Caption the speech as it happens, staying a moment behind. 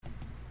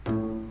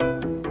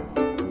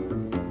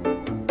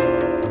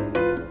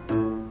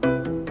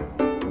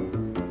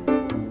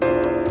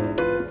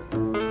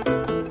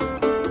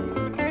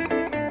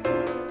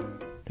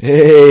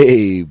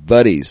Hey,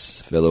 buddies,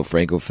 fellow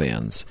Franco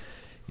fans.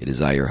 It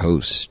is I, your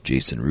host,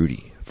 Jason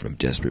Rudy, from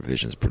Desperate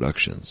Visions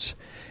Productions,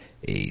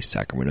 a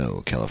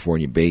Sacramento,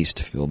 California-based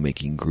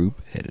filmmaking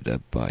group headed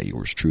up by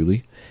yours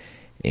truly.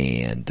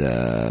 And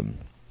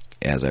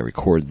as I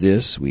record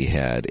this, we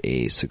had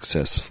a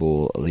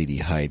successful Lady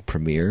Hyde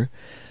premiere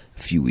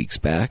a few weeks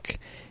back,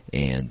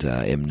 and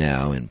am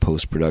now in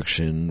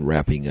post-production,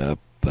 wrapping up,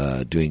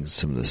 doing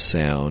some of the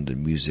sound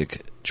and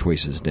music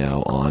choices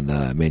now on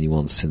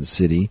Emmanuel in Sin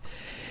City.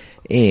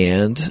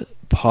 And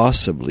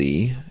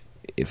possibly,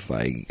 if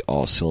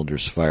all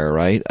cylinders fire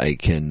right, I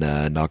can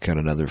knock out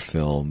another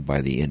film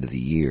by the end of the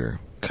year.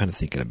 Kind of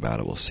thinking about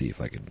it. We'll see if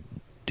I can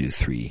do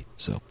 3.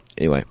 So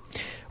anyway,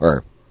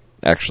 or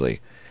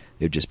actually,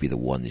 it would just be the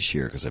one this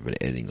year because I've been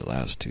editing the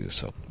last 2.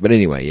 So, but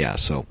anyway, yeah.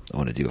 So I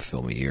want to do a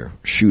film a year,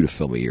 shoot a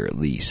film a year at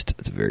least,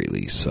 at the very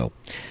least. So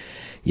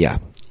yeah.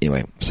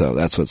 Anyway, so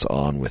that's what's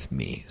on with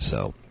me.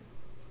 So,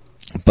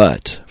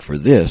 but for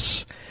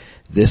this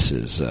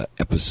is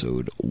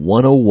episode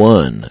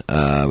 101.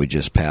 We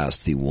just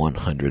passed the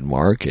 100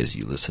 mark. As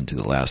you listened to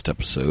the last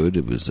episode,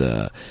 it was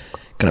kind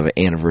of an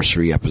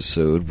anniversary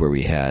episode where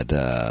we had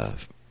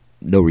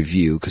no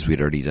review because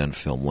we'd already done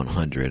film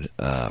 100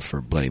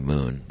 for Bloody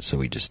Moon. So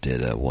we just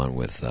did one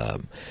with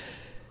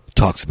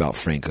talks about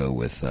Franco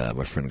with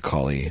my friend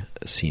Kali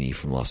Cini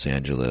from Los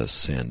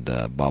Angeles and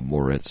Bob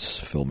Moritz,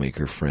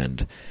 filmmaker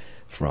friend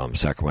from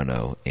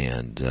Sacramento,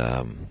 and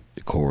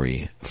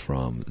Corey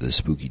from the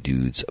Spooky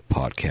Dudes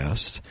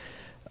podcast.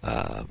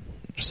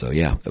 So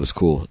yeah, it was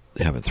cool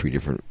having three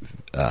different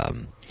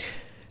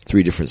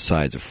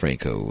sides of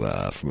Franco,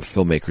 from a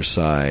filmmaker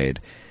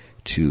side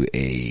to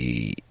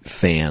a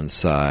fan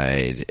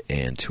side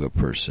and to a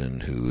person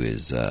who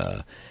is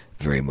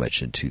very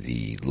much into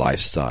the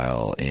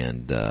lifestyle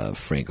and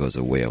Franco as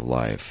a way of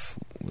life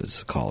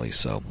with Kali.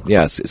 So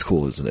yeah, it's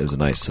cool. It was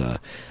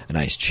a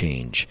nice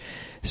change.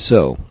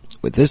 So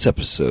with this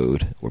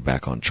episode, we're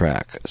back on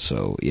track.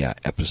 So yeah,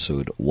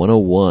 episode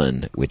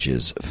 101, which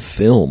is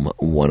Film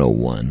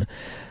 101.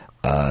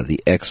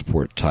 The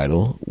export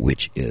title,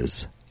 which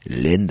is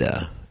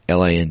Linda,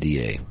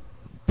 Linda.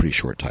 Pretty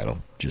short title,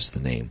 just the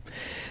name.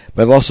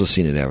 But I've also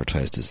seen it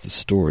advertised as the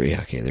story.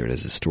 Okay, there it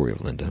is, the story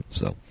of Linda.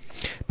 So,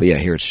 but yeah,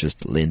 here it's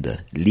just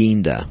Linda,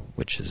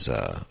 which is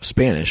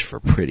Spanish for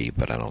pretty,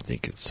 but I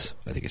think it's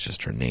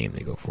just her name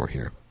they go for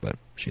here. But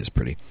she is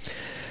pretty.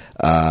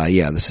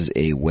 Yeah, this is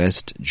a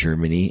West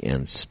Germany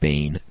and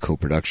Spain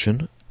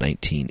co-production,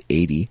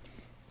 1980.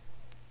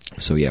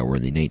 So yeah, we're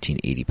in the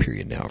 1980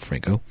 period now,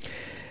 Franco.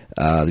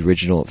 The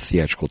original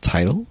theatrical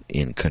title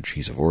in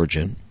countries of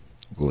origin.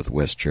 We'll go with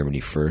West Germany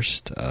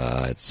first.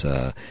 It's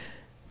a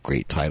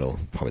great title,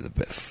 probably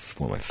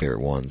one of my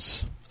favorite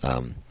ones.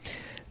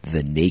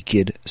 The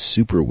Naked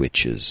Super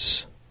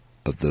Witches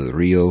of the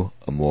Rio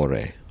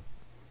Amore.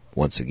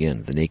 Once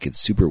again, The Naked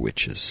Super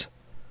Witches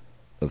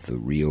of the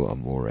Rio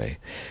Amore.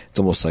 It's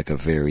almost like a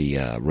very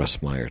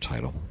Russ Meyer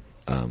title.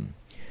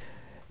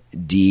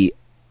 Die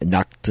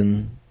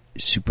Nackten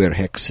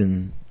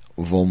Superhexen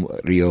vom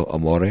Rio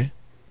Amore.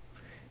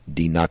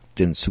 Die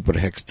Nackten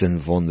Superhexen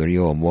von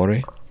Rio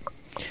Amore.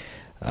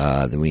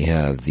 Then we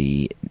have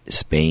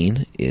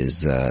Spain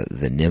is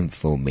the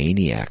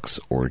Nymphomaniacs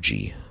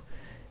Orgy.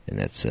 And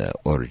that's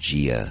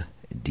Orgia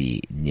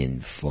di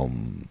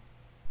Nymphom...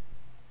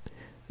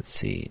 Let's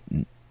see...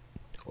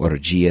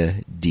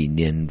 Orgia di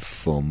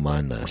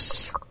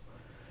Nymphomanas.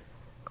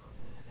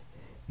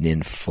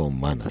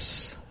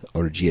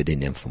 Orgia di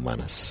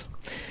Nymphomanas.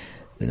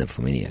 The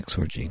Nymphomaniacs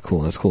Orgy.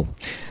 Cool, that's cool.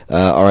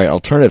 Alright,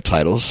 alternative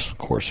titles. Of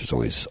course, there's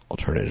always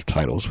alternative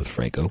titles with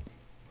Franco.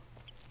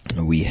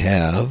 We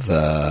have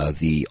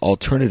the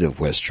alternative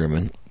West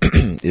German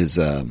is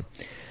the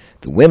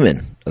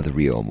Women of the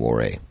Rio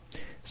Amore.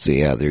 So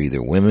yeah, they're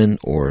either women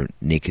or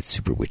naked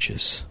super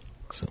witches.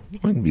 So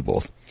it can be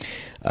both.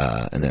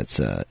 And that's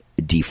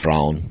Die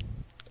Frauen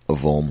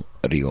vom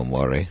Rio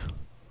Amore.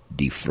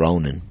 Die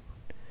Frauen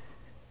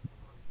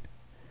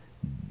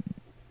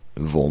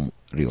vom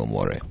Rio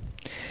Amore.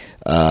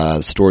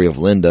 The Story of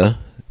Linda,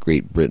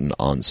 Great Britain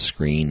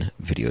on-screen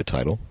video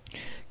title.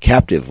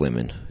 Captive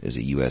Women is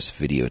a U.S.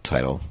 video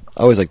title.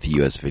 I always like the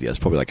U.S. video. It's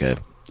probably like a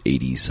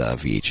 80s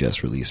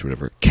VHS release or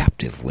whatever.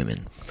 Captive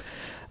Women.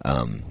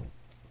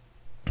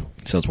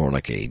 Sounds more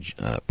like a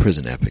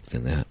prison epic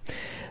than that.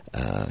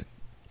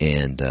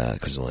 And because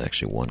there's only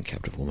actually one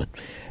captive woman.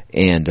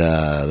 And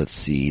let's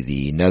see,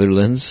 the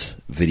Netherlands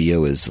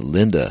video is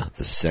Linda,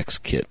 the Sex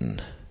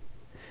Kitten.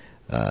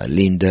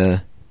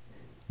 Linda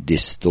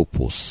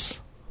Distopos.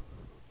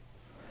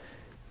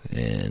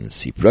 And let's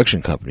see,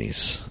 production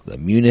companies. The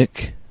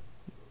Munich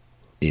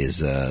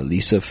is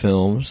Lisa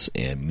Films,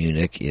 and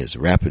Munich is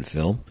Rapid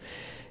Film.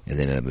 And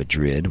then at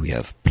Madrid, we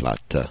have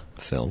Plata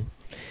Film.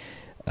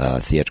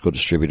 Theatrical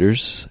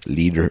distributors,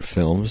 Leader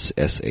Films,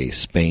 S.A.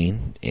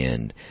 Spain,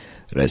 and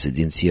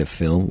Residencia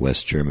Film,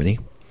 West Germany.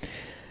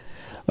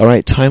 All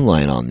right,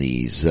 timeline on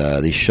these.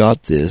 They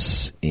shot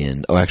this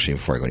in... Oh, actually,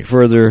 before I go any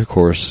further, of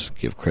course,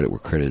 give credit where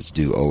credit is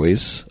due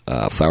always.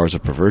 Flowers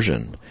of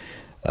Perversion.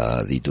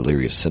 The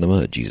Delirious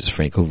Cinema, Jesus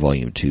Franco,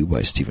 Volume 2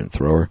 by Stephen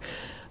Thrower.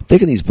 I'm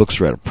thinking these books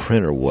are out of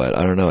print or what.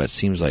 I don't know. It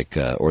seems like,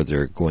 or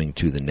they're going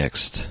to the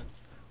next,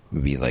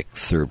 maybe like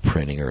third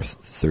printing or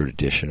third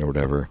edition or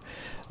whatever.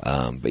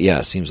 But yeah,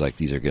 it seems like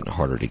these are getting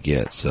harder to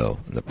get, so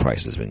the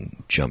price has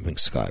been jumping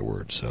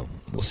skyward, so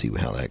we'll see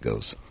how that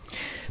goes.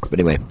 But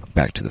anyway,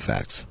 back to the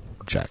facts.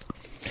 Jack.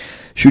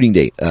 Shooting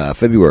date,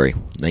 February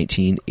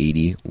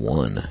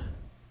 1981.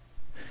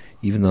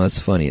 Even though it's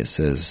funny, it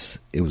says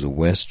it was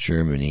West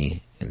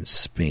Germany and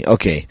Spain.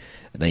 Okay,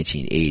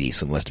 1980,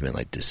 so it must have been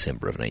like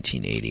December of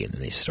 1980, and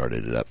then they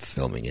started it up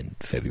filming in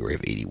February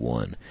of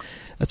 81.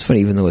 That's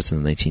funny, even though it's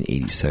in the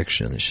 1980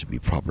 section, it should be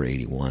proper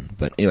 81.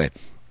 But anyway,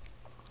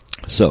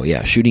 so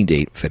yeah, shooting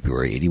date,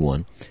 February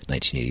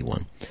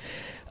 1981.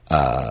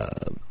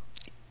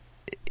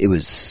 It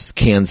was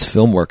Cannes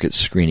Film Market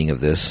screening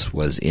of this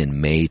was in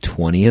May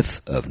 20th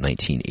of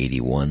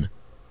 1981.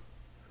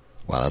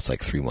 Wow, that's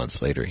like 3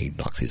 months later. He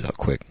knocked these out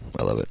quick.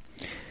 I love it.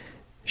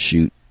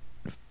 Shoot,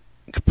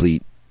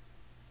 complete,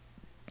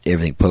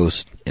 everything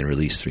post, and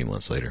release 3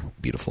 months later.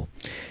 Beautiful.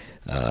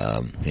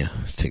 Yeah,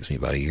 it takes me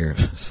about a year.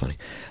 It's funny.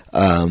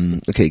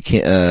 Okay,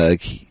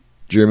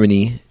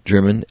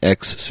 German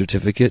X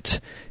certificate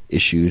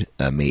issued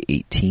May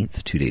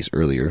 18th, 2 days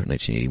earlier,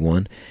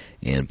 1981,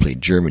 and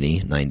played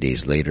Germany 9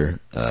 days later,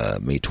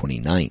 May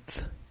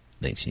 29th,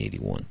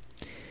 1981.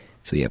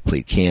 So yeah,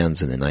 played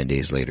Cannes, and then 9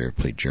 days later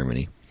played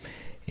Germany.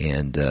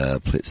 And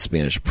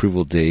Spanish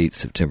approval date,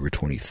 September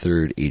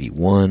 23rd,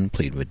 81.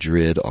 Played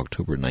Madrid,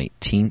 October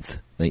 19th,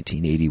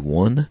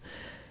 1981.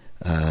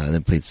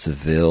 Then played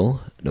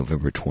Seville,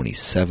 November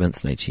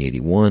 27th,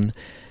 1981.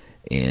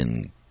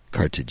 And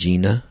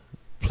Cartagena,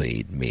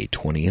 played May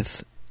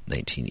 20th,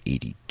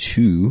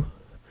 1982.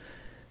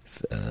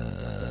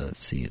 Let's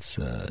see, it's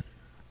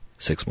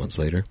 6 months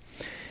later.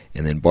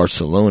 And then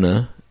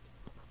Barcelona,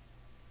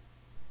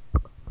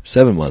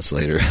 7 months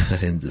later,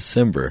 in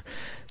December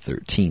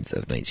 13th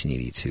of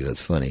 1982.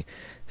 That's funny.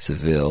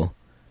 Seville,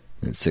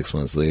 and 6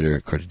 months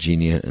later,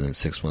 Cartagena, and then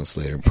 6 months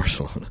later,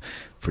 Barcelona.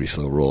 Pretty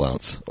slow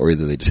rollouts. Or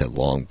either they just had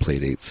long play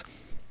dates.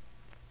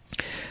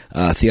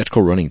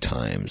 Theatrical running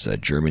times.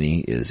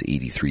 Germany is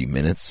 83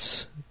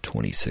 minutes,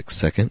 26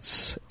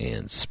 seconds,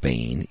 and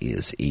Spain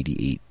is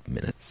 88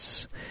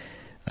 minutes.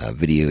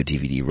 Video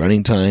DVD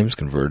running times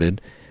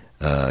converted.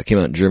 Came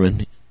out in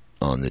German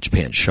on the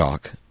Japan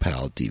Shock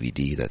PAL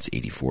DVD. That's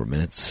 84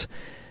 minutes.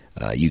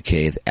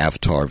 UK, the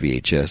Avatar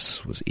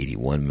VHS was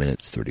 81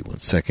 minutes, 31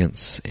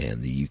 seconds,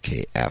 and the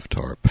UK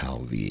Avatar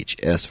PAL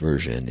VHS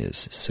version is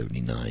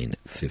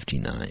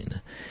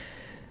 79:59.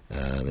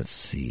 Let's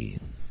see.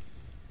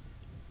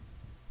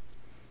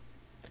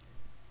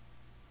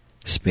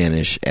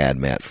 Spanish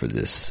AdMat for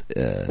this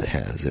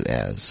has it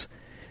as,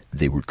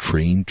 they were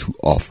trained to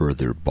offer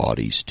their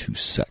bodies to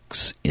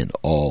sex in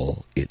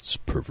all its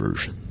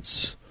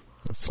perversions.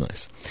 That's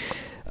nice.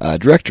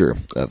 Director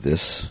of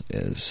this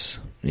is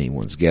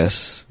anyone's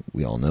guess,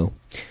 we all know,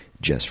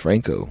 Jess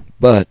Franco.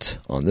 But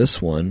on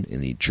this one,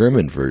 in the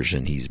German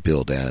version, he's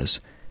billed as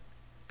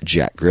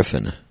Jack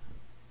Griffin.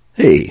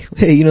 Hey,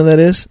 you know who that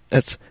is?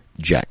 That's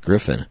Jack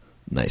Griffin.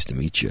 Nice to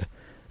meet you.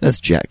 That's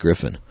Jack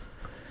Griffin.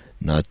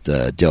 Not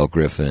Del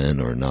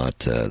Griffin or not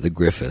the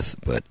Griffith,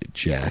 but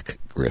Jack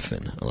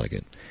Griffin. I like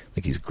it. I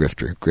think he's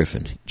Grifter.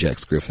 Griffin.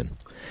 Jack's Griffin.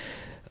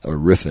 Or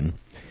Riffin.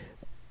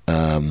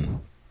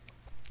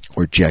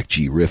 Or Jack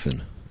G.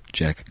 Riffin.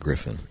 Jack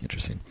Griffin.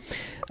 Interesting.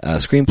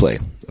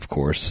 Screenplay, of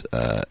course.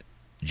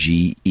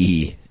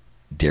 G.E.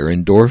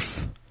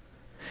 Derendorf.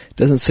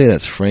 Doesn't say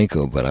that's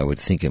Franco, but I would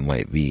think it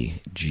might be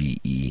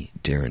G.E.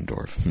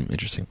 Derendorf.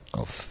 Interesting.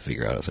 I'll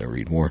figure out as I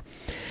read more.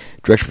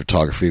 Director of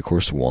photography, of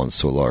course, Juan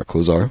Solar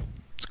Kozar.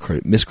 It's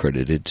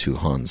miscredited to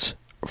Hans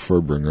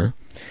Furbringer.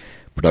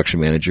 Production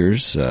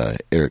managers,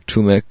 Eric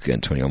Tumek,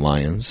 Antonio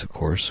Mayans, of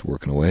course,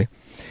 working away.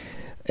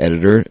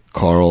 Editor,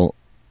 Carl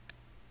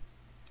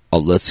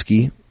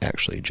Alutsky,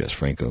 actually, Jess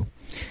Franco.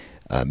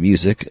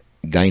 Music,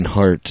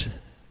 Geinhard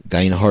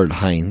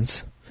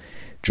Heinz.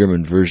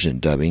 German version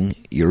dubbing,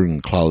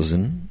 Jürgen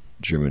Clausen.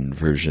 German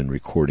version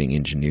recording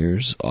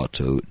engineers,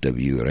 Otto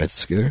W.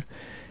 Retzker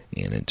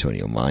and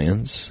Antonio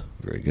Mayans.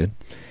 Very good.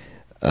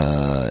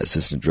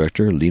 Assistant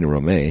director, Lena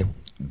Romay,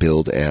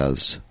 billed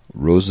as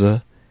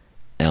Rosa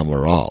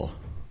Amaral.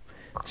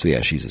 So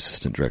yeah, she's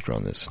assistant director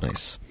on this.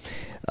 Nice.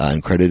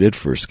 Uncredited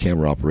first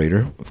camera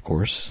operator, of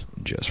course,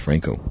 Jess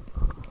Franco.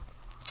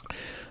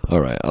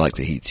 All right, I like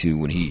the heat too.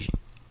 When he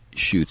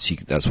shoots,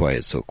 that's why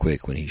it's so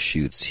quick. When he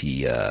shoots,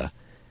 and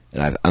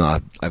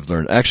I've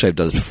learned. Actually, I've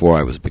done this before.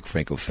 I was a big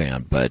Franco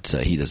fan, but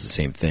he does the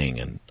same thing,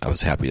 and I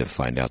was happy to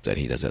find out that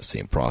he does that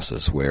same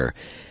process. Where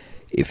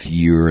if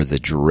you're the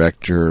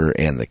director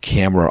and the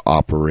camera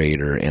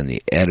operator and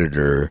the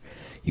editor,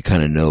 you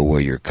kind of know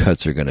where your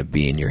cuts are going to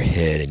be in your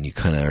head, and you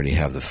kind of already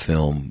have the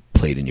film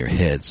played in your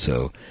head.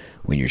 So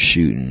when you're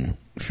shooting,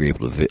 if you're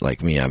able to,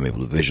 like me, I'm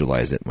able to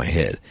visualize it in my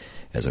head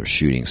as I'm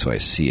shooting, so I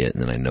see it,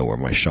 and then I know where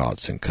my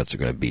shots and cuts are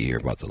going to be, or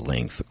about the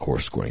length, of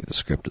course, according to the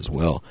script as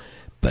well.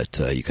 But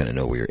you kind of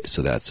know where you're,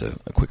 so that's a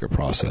quicker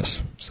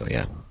process. So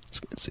yeah,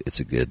 It's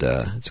a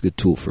good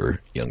tool for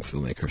young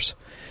filmmakers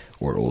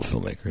or old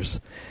filmmakers,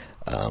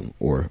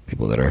 or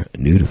people that are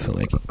new to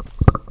filmmaking.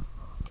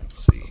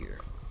 Let's see here.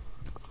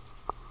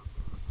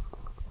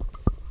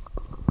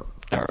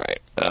 All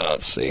right,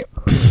 let's see.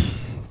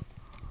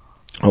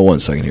 Oh, 1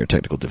 second here.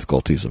 Technical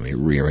difficulties. Let me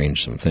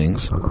rearrange some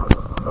things.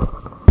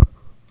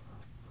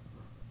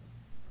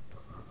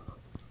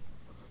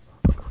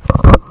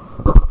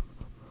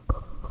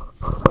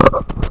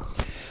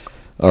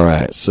 All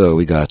right, so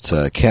we got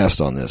cast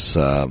on this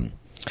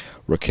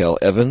Raquel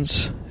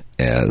Evans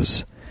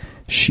as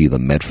Sheila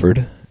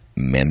Medford,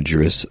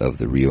 manageress of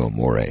the Rio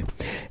Amore.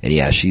 And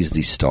yeah, she's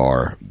the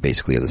star,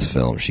 basically, of this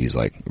film. She's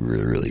like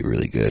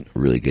really good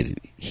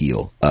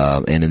heel.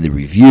 And in the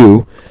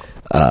review,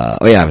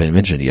 I haven't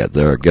mentioned yet,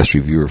 the guest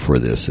reviewer for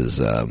this is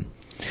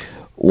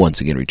once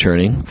again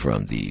returning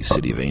from the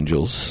City of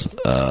Angels,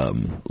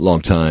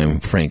 longtime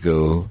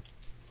Franco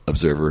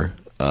observer,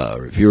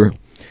 reviewer,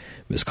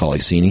 Miss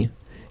Colicini.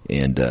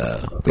 And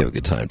we have a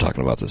good time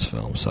talking about this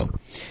film. So,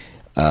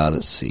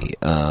 let's see.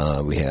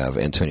 We have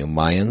Antonio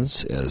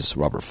Mayans as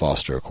Robert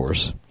Foster, of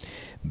course.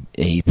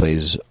 He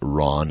plays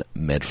Ron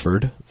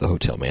Medford, the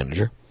hotel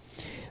manager.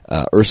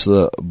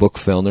 Ursula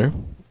Buchfellner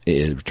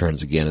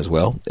returns again as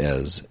well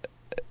as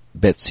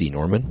Betsy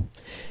Norman.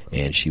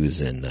 And she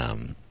was in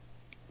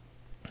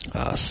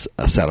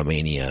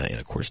Satomania and,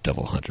 of course,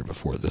 Devil Hunter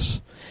before this.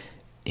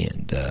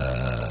 And,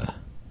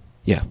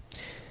 yeah.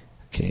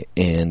 Okay,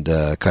 and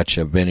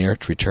Katja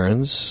Benert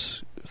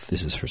returns.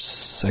 This is her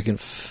second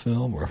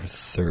film, or her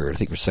third? I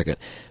think her second,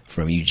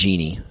 from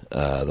Eugenie,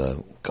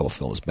 the couple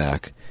films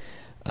back.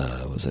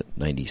 Was it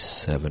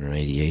 97 or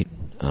 98?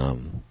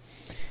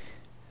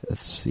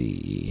 Let's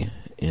see.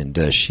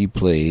 And she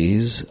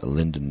plays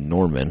Linda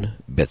Norman,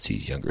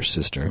 Betsy's younger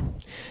sister.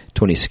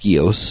 Tony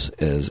Skios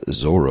as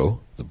Zorro,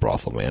 the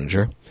brothel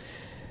manager.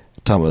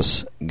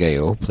 Thomas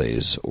Gallo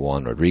plays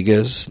Juan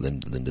Rodriguez,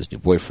 Linda's new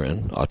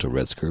boyfriend. Otto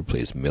Retzker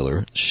plays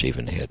Miller,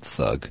 shaven-head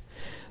thug.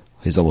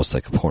 He's almost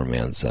like a poor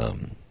man's, I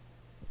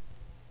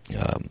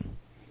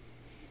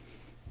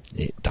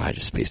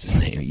just spaced his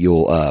name.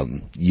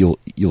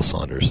 Yul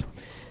Saunders.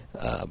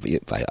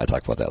 But I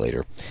talk about that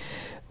later.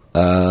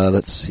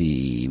 Let's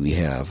see. We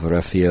have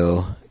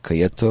Rafael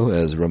Cayeto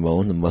as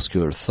Ramon, the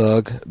muscular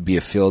thug. Bia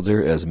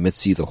Fielder as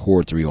Mitzi, the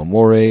whore at the Rio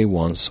Amore.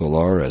 Juan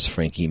Solar as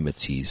Frankie,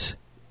 Mitzi's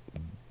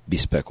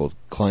bespectacled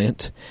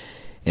client.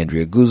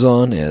 Andrea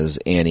Guzon as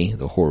Annie,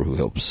 the whore who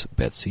helps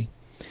Betsy.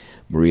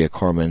 Maria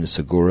Carmen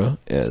Segura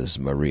as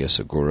Maria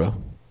Segura.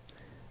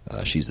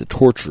 She's the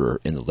torturer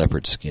in the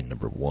leopard skin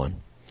 #1.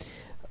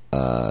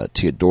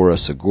 Teodora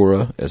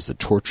Segura as the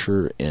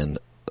torturer in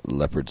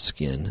leopard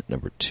skin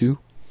 #2.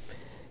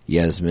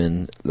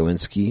 Yasmin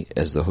Lewinsky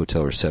as the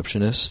hotel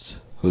receptionist.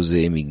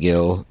 Jose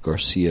Miguel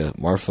Garcia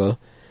Marfa,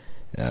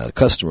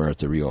 customer at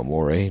the Rio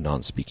Amore,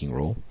 non-speaking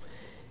role.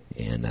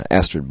 And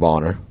Astrid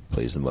Bonner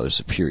plays the Mother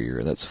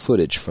Superior. That's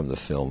footage from the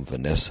film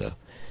Vanessa,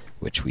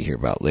 which we hear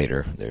about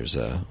later. There's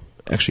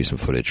actually some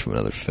footage from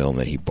another film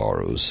that he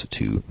borrows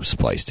to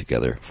splice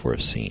together for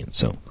a scene.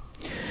 So,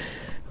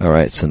 all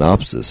right,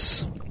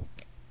 synopsis.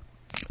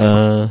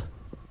 Actually,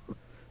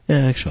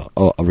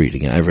 I'll read it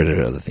again. I've read it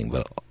other thing,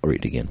 but I'll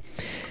read it again.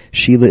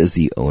 Sheila is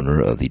the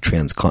owner of the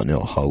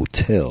Transcontinental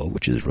Hotel,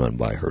 which is run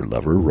by her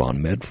lover, Ron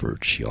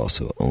Medford. She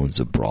also owns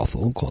a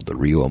brothel called the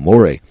Rio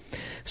Amore,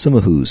 some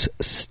of whose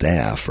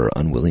staff are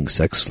unwilling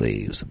sex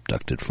slaves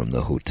abducted from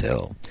the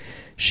hotel.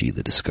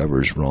 Sheila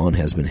discovers Ron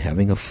has been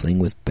having a fling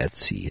with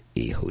Betsy,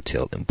 a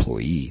hotel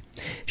employee.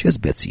 She has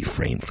Betsy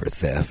framed for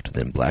theft,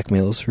 then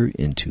blackmails her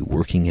into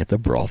working at the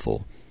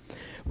brothel.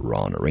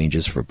 Ron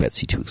arranges for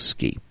Betsy to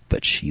escape,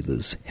 but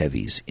Sheila's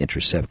heavies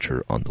intercept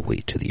her on the way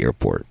to the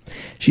airport.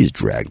 She is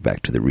dragged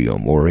back to the Rio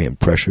Amore and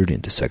pressured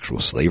into sexual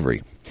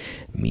slavery.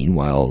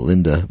 Meanwhile,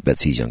 Linda,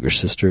 Betsy's younger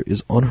sister,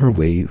 is on her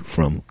way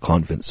from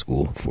convent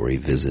school for a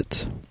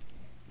visit.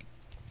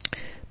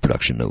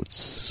 Production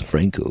notes.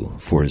 Franco,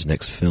 for his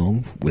next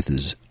film with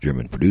his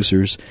German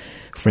producers,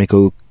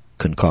 Franco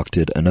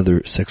concocted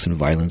another sex and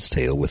violence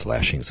tale with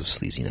lashings of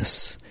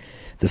sleaziness.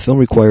 The film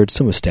required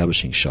some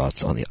establishing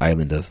shots on the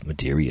island of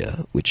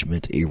Madeira, which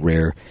meant a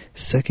rare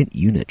second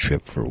unit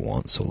trip for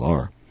Juan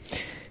Solar.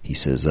 He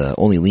says,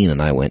 only Lean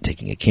and I went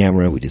taking a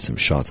camera. We did some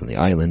shots on the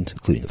island,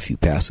 including a few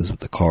passes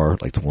with the car,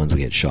 like the ones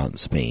we had shot in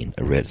Spain,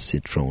 a red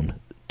Citroën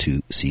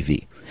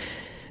 2CV.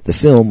 The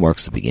film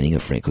marks the beginning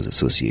of Franco's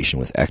association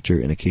with actor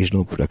and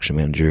occasional production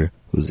manager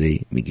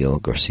Jose Miguel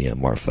Garcia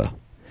Marfa.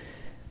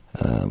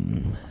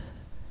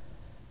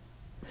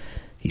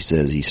 He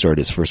says he started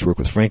his first work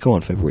with Franco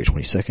on February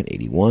 22nd,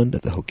 1981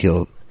 at the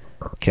Hotel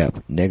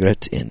Cap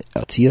Negret in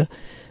Altea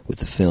with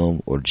the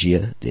film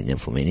Orgia de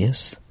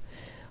Nymphomanias.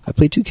 I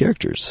played two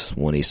characters,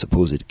 one a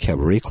supposed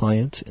cabaret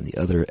client and the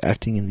other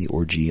acting in the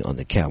orgy on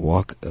the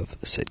catwalk of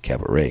said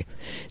cabaret.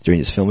 During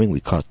this filming, we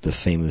caught the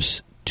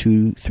famous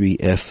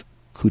 23F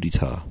coup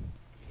d'etat,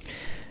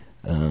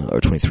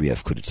 or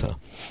 23F coup d'etat.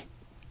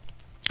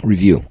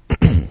 Review.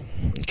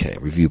 Okay,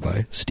 review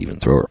by Stephen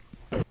Thrower.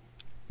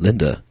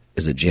 Linda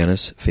is a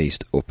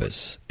Janus-faced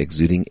opus,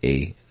 exuding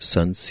a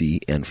sun,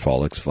 sea, and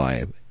frolics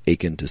vibe,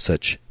 akin to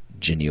such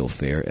genial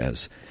fare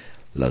as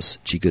Las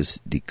Chicas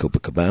de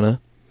Copacabana,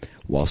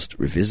 whilst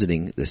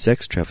revisiting the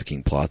sex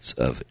trafficking plots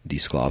of Die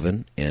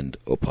Sklaven and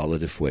Opala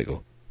de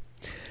Fuego.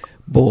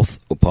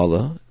 Both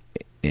Opala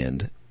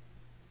and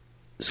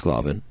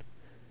Sklaven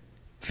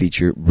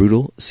feature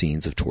brutal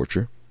scenes of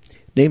torture,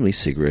 namely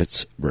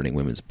cigarettes burning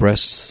women's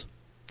breasts.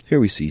 Here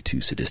we see two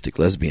sadistic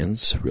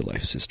lesbians,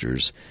 real-life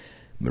sisters,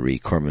 Marie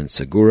Carmen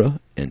Segura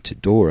and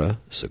Tudora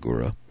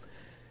Segura,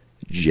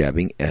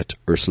 jabbing at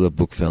Ursula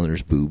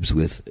Buchfeller's boobs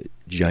with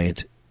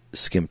giant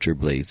Skimter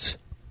blades.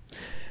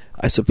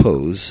 I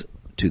suppose,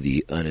 to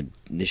the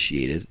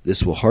uninitiated,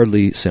 this will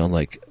hardly sound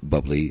like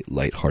bubbly,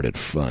 light-hearted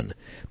fun,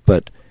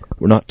 but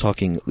we're not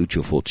talking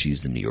Lucio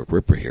Fulci's The New York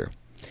Ripper here.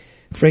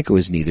 Franco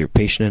is neither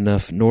patient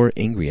enough nor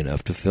angry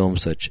enough to film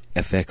such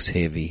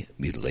FX-heavy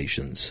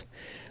mutilations.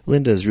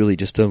 Linda is really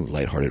just a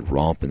light-hearted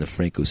romp in the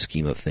Franco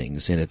scheme of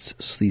things, and its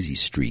sleazy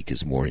streak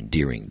is more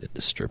endearing than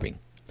disturbing.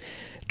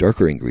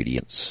 Darker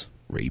ingredients,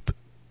 rape,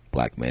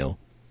 blackmail,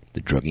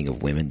 the drugging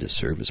of women to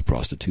serve as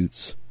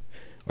prostitutes,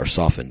 are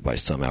softened by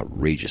some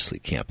outrageously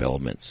camp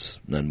elements,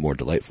 none more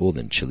delightful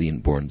than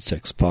Chilean-born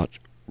sexpot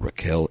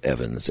Raquel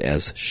Evans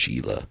as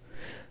Sheila,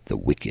 the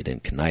wicked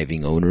and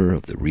conniving owner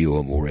of the Rio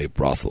Amore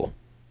brothel.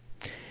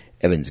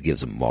 Evans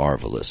gives a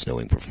marvelous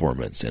knowing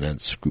performance, an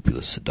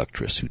unscrupulous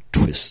seductress who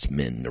twists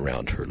men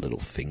around her little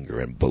finger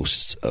and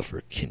boasts of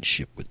her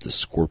kinship with the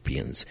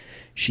scorpions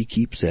she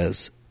keeps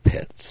as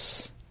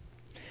pets.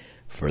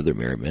 Further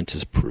merriment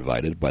is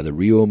provided by the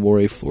Rio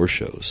Amore floor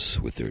shows,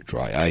 with their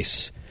dry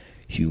ice,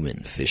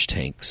 human fish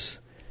tanks,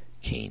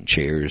 cane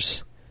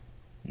chairs,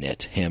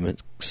 net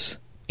hammocks,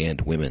 and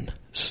women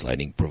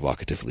sliding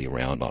provocatively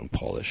around on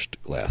polished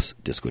glass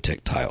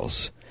discotheque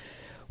tiles,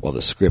 while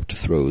the script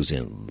throws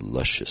in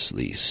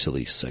lusciously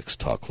silly sex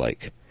talk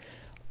like,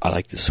 "I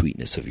like the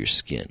sweetness of your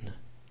skin,"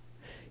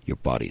 "Your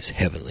body's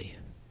heavenly,"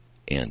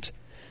 and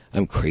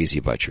 "I'm crazy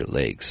about your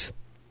legs."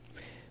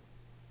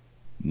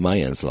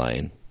 Mayan's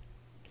line,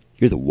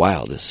 "You're the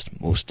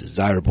wildest, most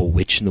desirable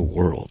witch in the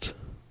world,"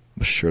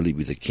 must surely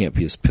be the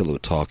campiest pillow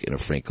talk in a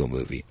Franco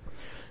movie.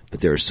 But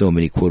there are so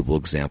many quotable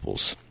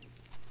examples,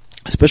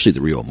 especially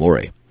the Rio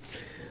Amore,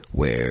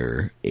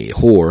 where a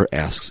whore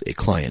asks a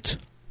client,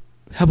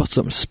 "How about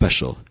something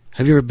special?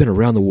 Have you ever been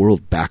around the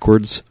world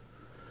backwards?"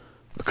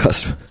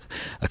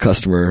 A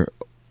customer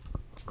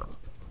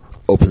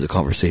opens a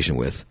conversation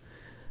with,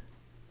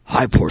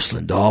 "Hi,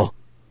 porcelain doll.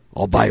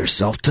 All by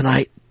yourself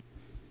tonight?"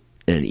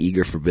 And an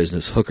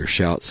eager-for-business hooker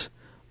shouts,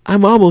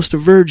 "I'm almost a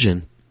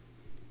virgin."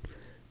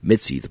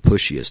 Mitzi, the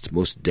pushiest,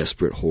 most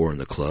desperate whore in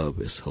the club,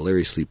 is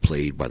hilariously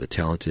played by the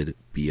talented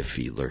Bia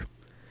Fiedler.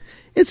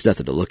 "It's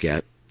nothing to look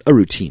at. A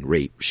routine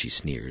rape," she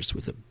sneers,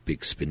 with a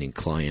big spending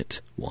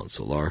client, Juan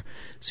Solar,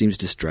 seems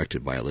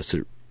distracted by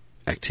illicit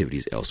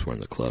activities elsewhere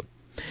in the club.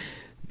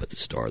 But the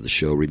star of the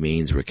show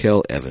remains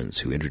Raquel Evans,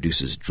 who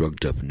introduces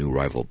drugged-up new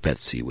rival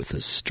Betsy with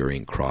a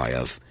stirring cry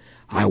of,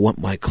 "I want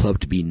my club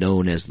to be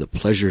known as the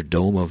pleasure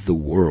dome of the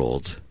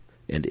world,"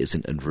 and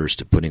isn't adverse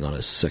to putting on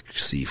a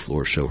sexy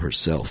floor show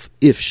herself,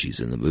 if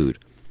she's in the mood.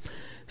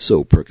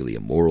 So perkily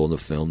immoral in the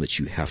film that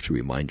you have to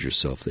remind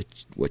yourself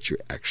that what you're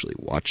actually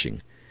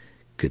watching.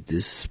 Could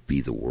this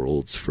be the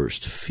world's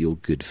first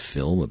feel-good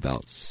film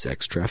about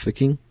sex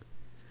trafficking?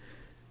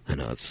 I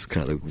know, it's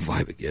kind of the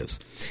vibe it gives.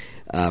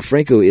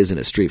 Franco is in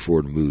a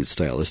straightforward mood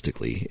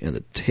stylistically, and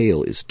the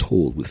tale is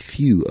told with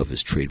few of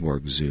his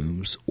trademark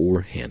zooms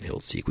or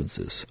handheld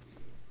sequences.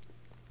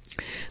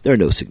 There are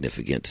no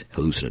significant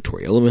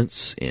hallucinatory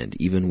elements, and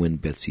even when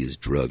Betsy is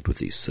drugged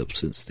with a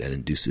substance that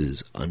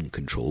induces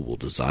uncontrollable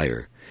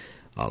desire,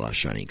 a la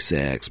Shining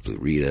Sex, Blue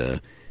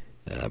Rita,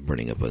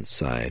 Burning Up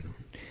Inside,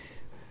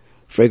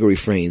 Franco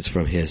refrains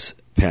from his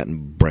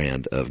patent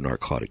brand of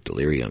narcotic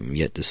delirium,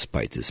 yet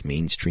despite this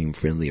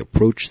mainstream-friendly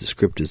approach, the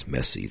script is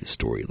messy, the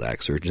story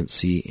lacks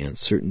urgency, and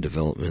certain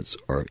developments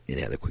are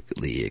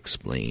inadequately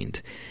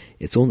explained.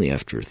 It's only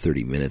after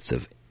 30 minutes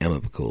of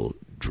amicable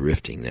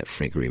drifting that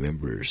Franco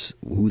remembers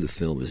who the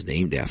film is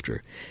named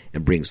after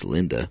and brings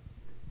Linda,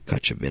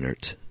 Katja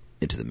Binnert,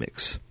 into the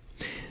mix.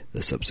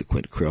 The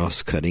subsequent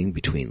cross-cutting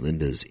between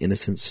Linda's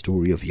innocent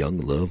story of young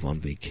love on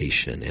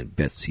vacation and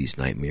Betsy's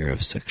nightmare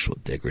of sexual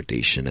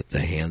degradation at the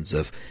hands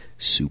of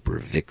super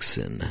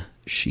vixen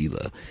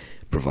Sheila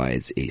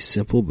provides a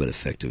simple but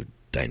effective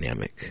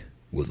dynamic.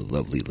 Will the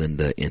lovely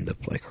Linda end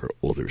up like her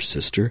older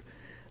sister,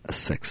 a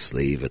sex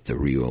slave at the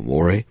Rio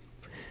Amore?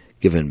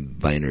 Given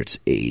Beinert's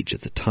age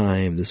at the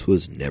time, this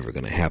was never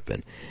going to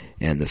happen,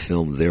 and the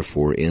film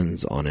therefore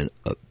ends on an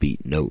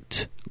upbeat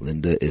note.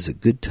 Linda is a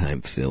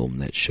good-time film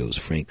that shows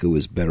Franco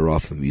is better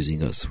off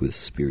amusing us with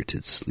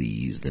spirited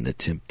sleaze than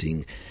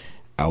attempting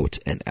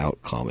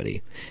out-and-out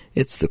comedy.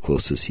 It's the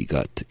closest he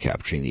got to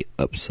capturing the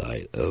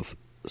upside of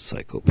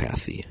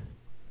psychopathy.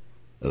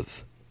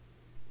 It's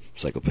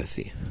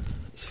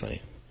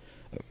funny.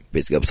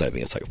 Basically, upside of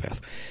being a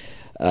psychopath.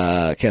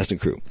 Cast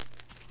and crew.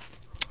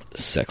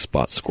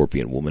 Sexbot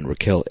Scorpion woman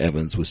Raquel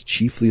Evans was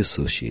chiefly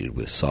associated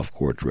with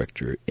softcore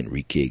director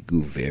Enrique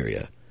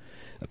Guevara,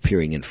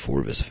 appearing in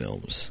 4 of his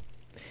films: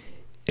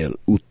 El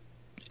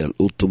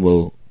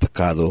Último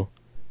Pecado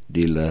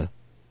de la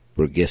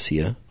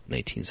Burguesía,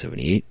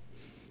 1978,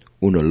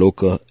 Una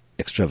Loca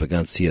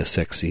Extravagancia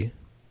Sexy,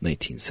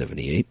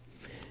 1978,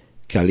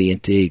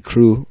 Caliente y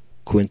Cru,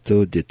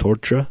 Cuento de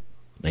Tortura,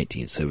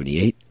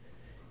 1978,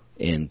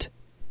 and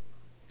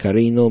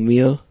Cariño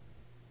Mío,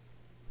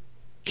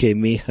 ¿Qué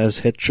me has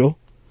hecho?,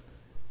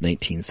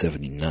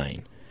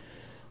 1979.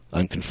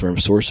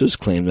 Unconfirmed sources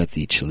claim that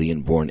the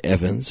Chilean-born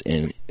Evans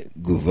and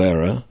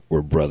Guevara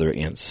were brother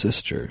and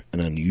sister, an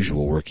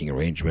unusual working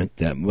arrangement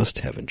that must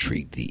have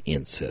intrigued the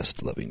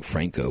incest-loving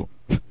Franco.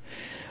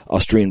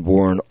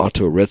 Austrian-born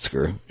Otto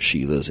Retzker,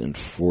 Sheila's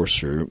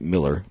enforcer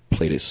Miller,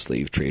 played a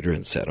slave trader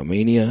in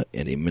Sadomania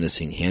and a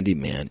menacing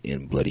handyman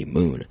in Bloody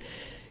Moon.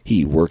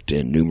 He worked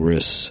in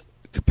numerous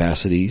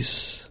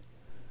capacities: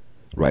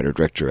 writer,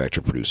 director,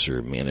 actor,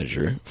 producer,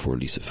 manager for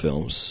Lisa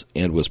Films,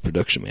 and was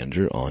production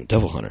manager on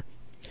Devil Hunter.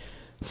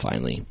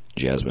 Finally,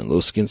 Jasmine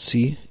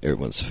Loskinski,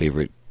 everyone's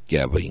favorite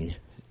gabbing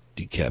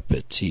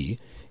decapitee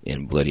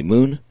in Bloody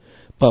Moon,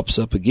 pops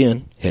up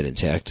again, head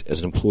intact, as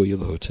an employee of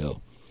the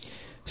hotel.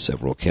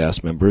 Several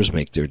cast members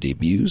make their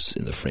debuts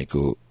in the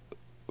Franco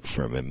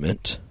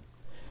firmament.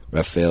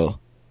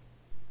 Rafael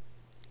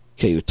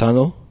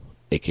Cayetano,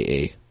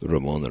 a.k.a.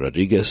 Ramon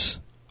Rodriguez,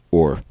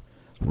 or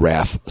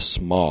Raf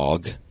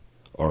Smog,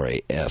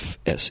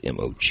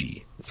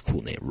 R-A-F-S-M-O-G. That's a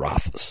cool name,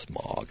 Raf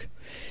Smog,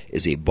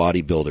 is a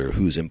bodybuilder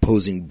whose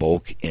imposing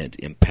bulk and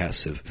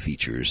impassive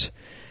features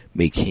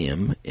make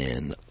him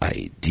an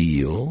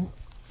ideal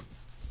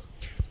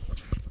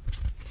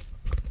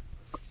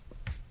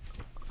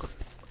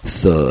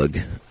thug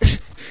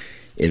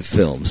in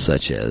films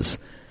such as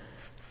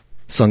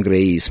Sangre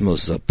y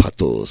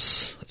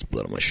Zapatos, that's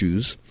blood on my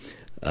shoes,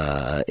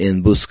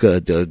 En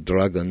Busca del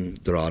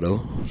Dragón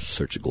Dorado,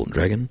 Search of Golden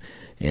Dragon,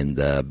 and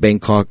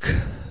Bangkok,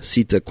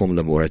 Cita con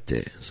la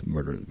Muerte,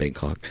 Murder in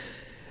Bangkok.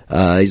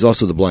 He's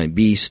also the Blind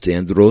Beast,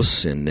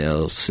 Andros, and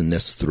El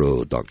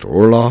Sinestro Dr.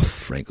 Orloff,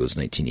 Franco's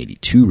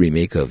 1982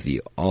 remake of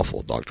the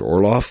awful Dr.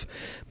 Orloff.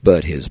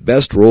 But his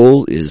best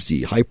role is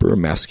the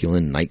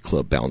hyper-masculine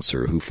nightclub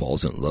bouncer who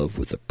falls in love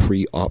with a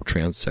pre-op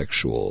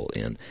transsexual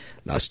in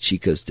Las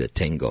Chicas de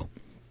Tango.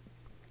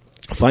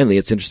 Finally,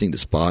 it's interesting to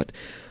spot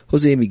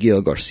Jose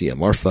Miguel Garcia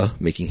Marfa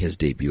making his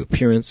debut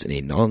appearance in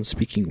a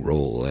non-speaking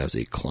role as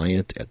a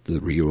client at the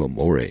Rio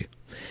Amore.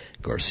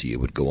 Garcia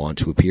would go on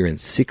to appear in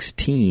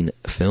 16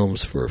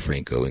 films for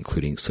Franco,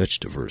 including such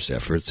diverse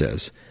efforts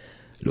as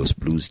Los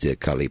Blues de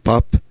Cali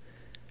Pop,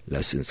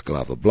 Las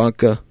Esclava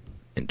Blanca,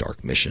 and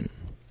Dark Mission.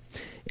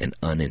 An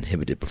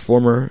uninhibited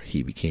performer,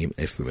 he became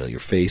a familiar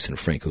face in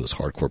Franco's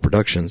hardcore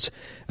productions,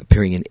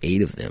 appearing in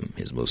 8 of them,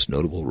 his most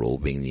notable role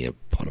being the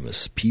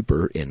eponymous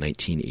Peeper in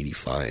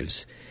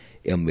 1985's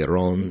El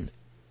Mirón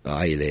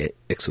y la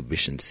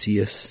Exhibición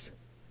Siesta.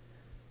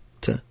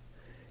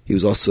 He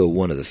was also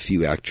one of the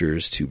few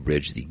actors to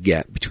bridge the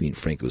gap between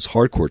Franco's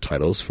hardcore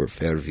titles for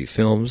Fervi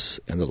Films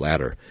and the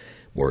latter,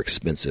 more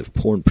expensive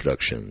porn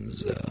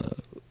productions,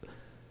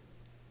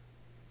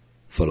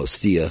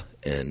 Falostia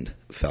and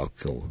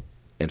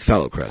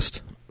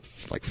Phallocrest,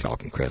 like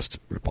Falcon Crest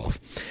ripoff.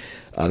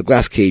 The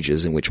glass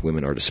cages in which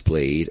women are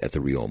displayed at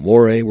the Rio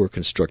Amore were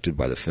constructed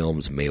by the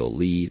film's male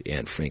lead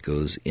and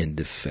Franco's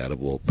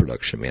indefatigable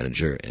production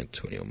manager,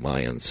 Antonio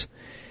Mayans.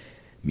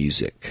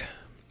 Music.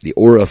 The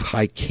aura of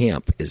high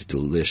camp is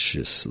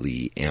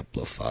deliciously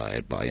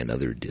amplified by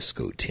another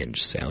disco-tinged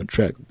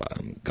soundtrack by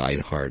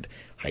Reinhard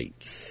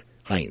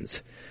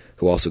Heinz,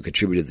 who also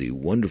contributed the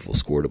wonderful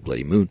score to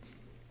Bloody Moon.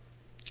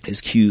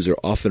 His cues are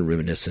often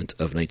reminiscent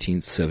of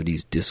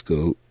 1970s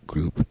disco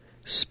group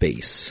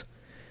Space,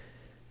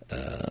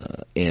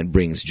 and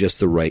brings just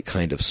the right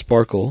kind of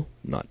sparkle,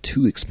 not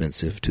too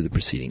expensive, to the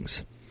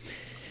proceedings.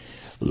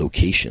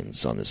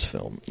 Locations on this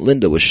film.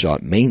 Linda was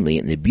shot mainly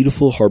in the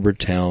beautiful harbor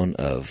town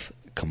of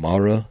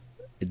Camara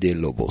de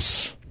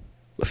Lobos,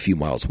 a few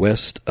miles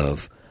west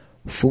of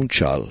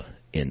Funchal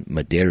in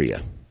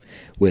Madeira,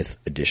 with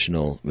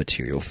additional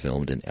material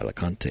filmed in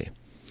Alicante.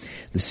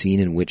 The scene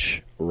in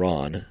which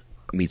Ron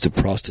meets a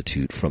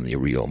prostitute from the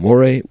Rio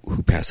Amore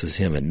who passes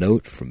him a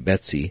note from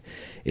Betsy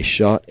is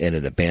shot at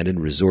an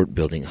abandoned resort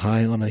building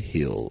high on a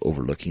hill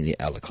overlooking the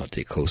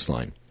Alicante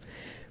coastline.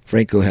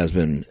 Franco has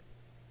been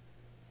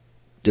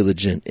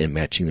diligent in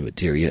matching the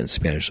Madeira and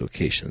Spanish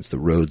locations. The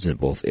roads in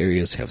both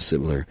areas have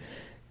similar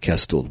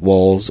castelled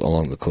walls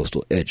along the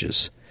coastal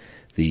edges.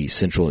 The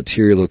central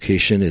interior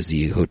location is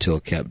the Hotel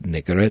Cap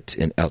Negret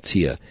in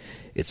Altea.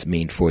 Its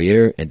main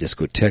foyer and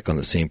discotheque on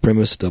the same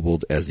premise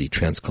doubled as the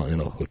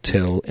Transcontinental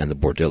Hotel and the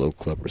Bordello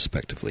Club,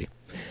 respectively.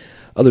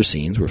 Other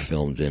scenes were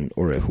filmed in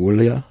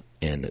Orejuela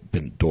and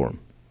Benidorm.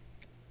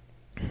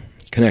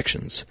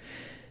 Connections.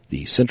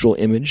 The central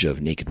image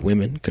of naked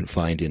women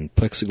confined in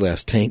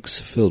plexiglass tanks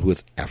filled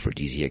with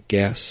aphrodisiac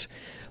gas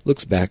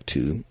looks back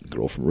to The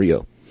Girl from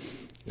Rio,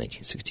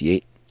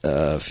 1968.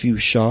 A few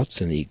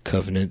shots in the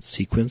Covenant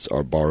sequence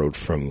are borrowed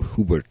from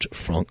Hubert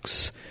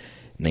Frank's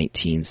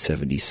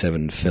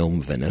 1977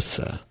 film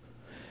Vanessa,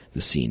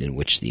 the scene in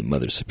which the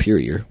Mother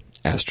Superior,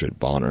 Astrid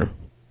Boner,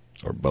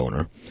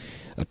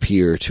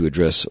 appear to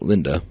address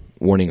Linda,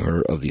 warning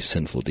her of the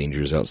sinful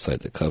dangers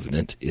outside the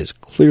Covenant, is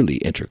clearly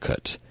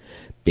intercut.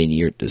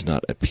 Baniert does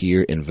not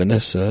appear in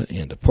Vanessa,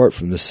 and apart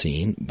from the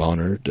scene,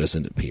 Bonner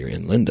doesn't appear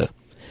in Linda.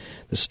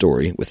 The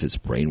story, with its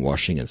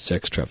brainwashing and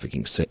sex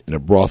trafficking set in a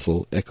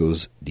brothel,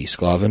 echoes Die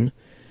Sklaven,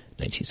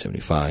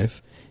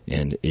 1975,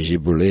 and Je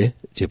brûle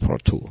de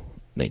partout,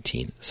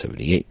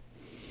 1978.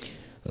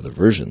 Other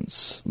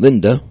versions.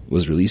 Linda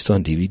was released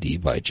on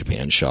DVD by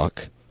Japan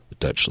Shock, a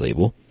Dutch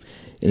label,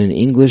 in an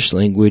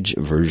English-language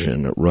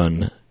version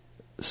run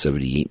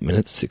 78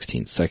 minutes,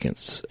 16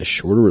 seconds. A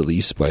shorter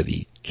release by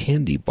the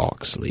Candy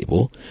Box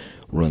label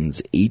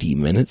runs 80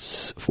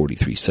 minutes,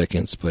 43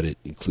 seconds, but it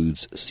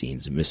includes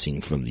scenes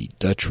missing from the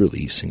Dutch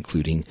release,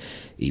 including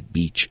a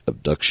beach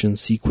abduction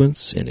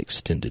sequence, an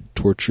extended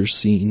torture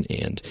scene,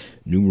 and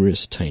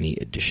numerous tiny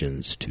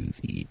additions to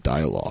the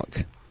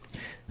dialogue.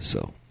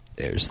 So,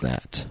 there's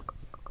that.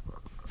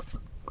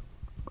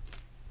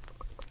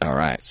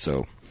 Alright,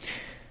 so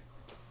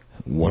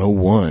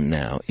 101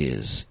 now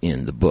is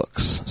in the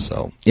books.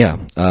 So, yeah,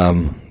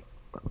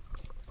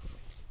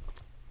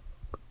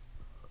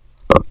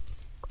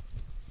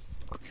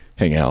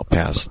 hang out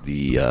past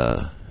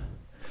the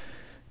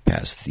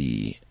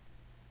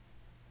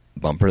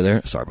bumper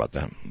there. Sorry about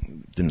that.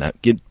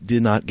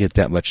 Did not get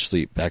that much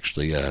sleep.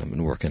 Actually, I've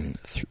been working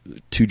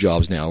 2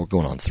 jobs now. We're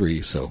going on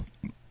 3,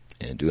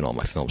 and doing all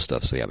my film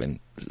stuff. So yeah, I've been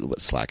a little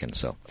bit slacking.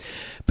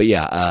 But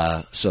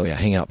yeah,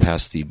 hang out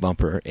past the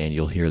bumper, and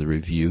you'll hear the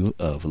review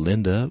of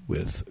Linda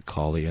with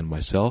Collie and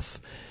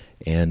myself.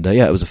 And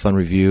yeah, it was a fun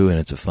review, and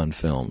it's a fun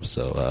film.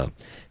 So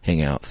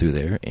hang out through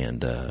there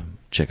and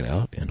check it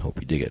out, and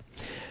hope you dig it.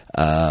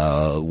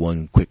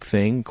 One quick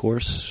thing, of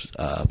course,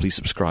 please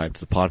subscribe to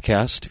the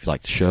podcast. If you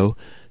like the show,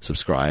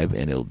 subscribe,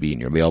 and it'll be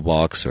in your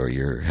mailbox or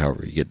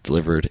however you get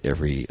delivered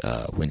every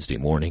Wednesday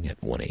morning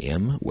at 1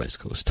 a.m. West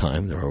Coast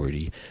time. They're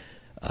already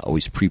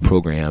always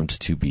pre-programmed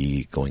to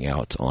be going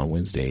out on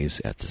Wednesdays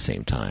at the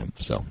same time.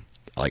 So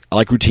I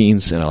like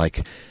routines, and I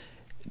like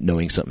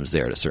knowing something's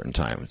there at a certain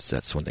time.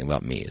 That's one thing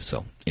about me.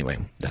 So anyway,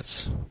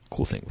 that's a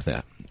cool thing with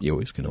that. You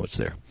always can know it's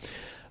there.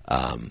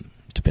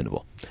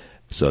 Dependable.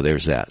 So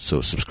there's that.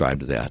 So subscribe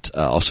to that.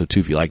 Also,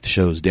 too, if you like the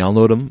shows,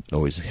 download them. It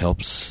always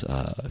helps.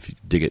 If you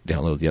dig it,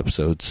 download the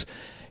episodes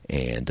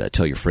and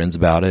tell your friends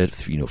about it.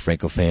 If you know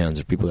Franco fans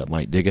or people that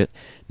might dig it.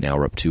 Now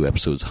we're up to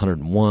episodes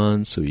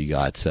 101. So you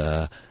got,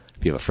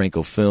 if you have a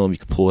Franco film, you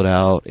can pull it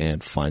out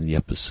and find the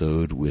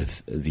episode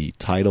with the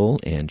title,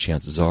 and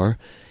chances are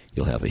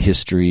you'll have a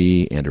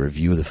history and a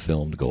review of the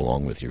film to go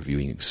along with your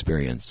viewing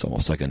experience,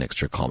 almost like an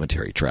extra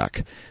commentary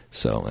track.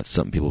 So that's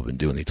something people have been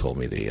doing. They told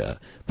me they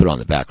put it on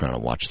the background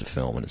and watch the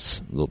film, and it's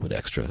a little bit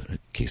extra in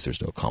case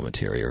there's no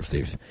commentary or if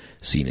they've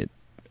seen it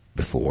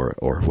before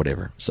or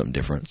whatever, something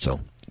different. So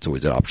it's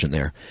always that option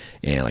there.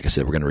 And like I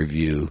said, we're going to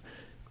review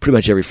pretty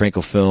much every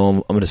Franco film.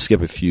 I'm going to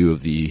skip a few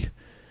of the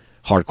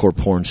hardcore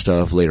porn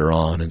stuff later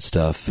on and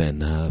stuff,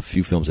 and a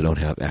few films I don't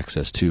have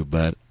access to,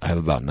 but I have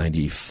about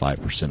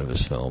 95% of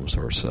his films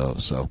or so,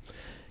 so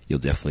you'll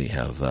definitely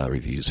have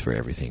reviews for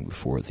everything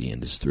before the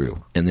end is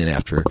through. And then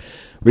after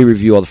we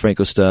review all the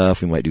Franco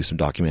stuff, we might do some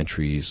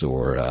documentaries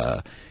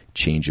or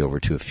change over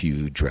to a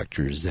few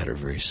directors that are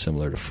very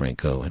similar to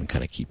Franco and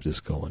kind of keep this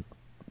going,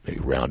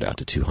 maybe round out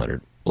to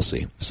 200. We'll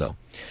see. So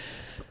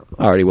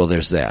alrighty, well,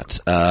 there's that.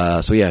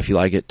 So yeah, if you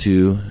like it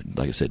too,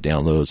 like I said,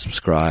 download,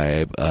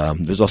 subscribe.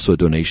 There's also a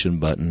donation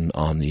button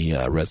on the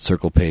Red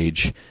Circle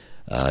page,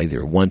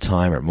 either one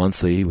time or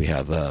monthly. We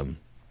have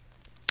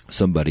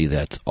somebody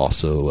that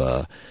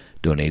also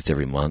donates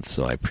every month,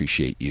 so I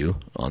appreciate you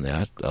on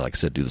that. Like I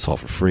said, do this all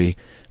for free,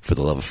 for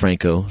the love of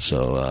Franco.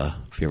 So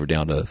if you're ever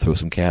down to throw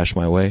some cash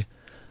my way,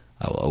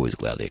 I will always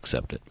gladly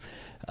accept it.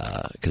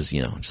 Because,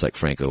 just like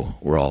Franco,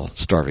 we're all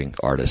starving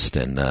artists,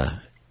 and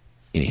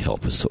any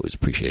help is always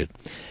appreciated.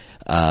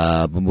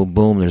 Boom, boom,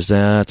 boom. There's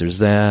that.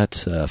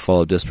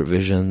 Follow Desperate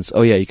Visions.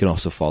 Oh, yeah, you can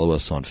also follow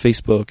us on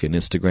Facebook and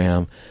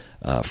Instagram,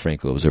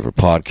 Franco Observer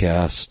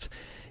Podcast.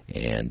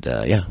 And,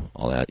 yeah,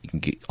 all that. You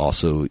can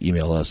also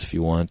email us if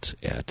you want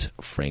at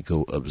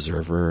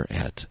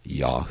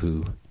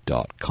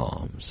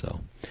francoobserver@yahoo.com. So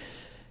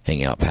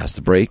hang out past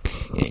the break,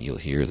 and you'll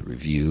hear the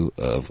review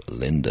of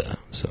Linda.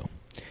 So,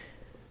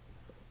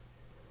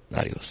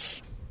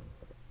 adios.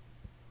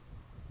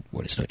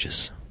 Buenas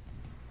noches.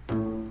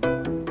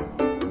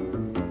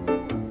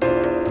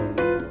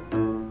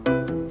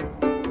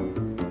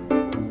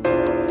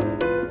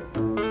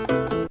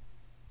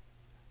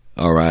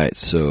 All right,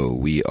 so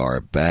we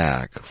are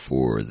back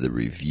for the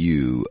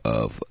review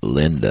of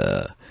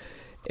Linda,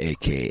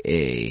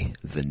 a.k.a.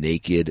 the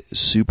Naked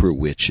Super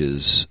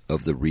Witches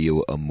of the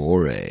Rio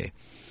Amore,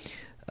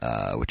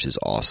 which is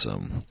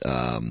awesome.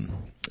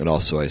 And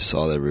also I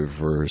saw that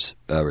refers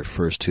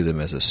to them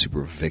as a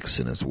super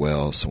vixen as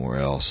well somewhere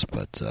else.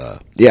 But,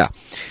 yeah,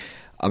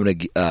 I'm going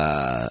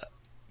to...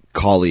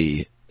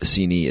 Collie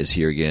Cine is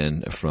here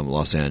again from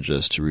Los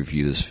Angeles to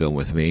review this film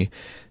with me.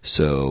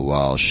 So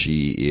while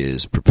she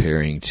is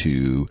preparing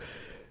to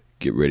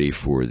get ready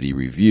for the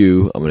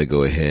review, I'm going to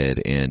go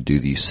ahead and do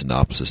the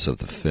synopsis of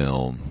the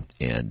film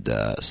and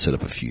set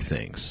up a few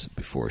things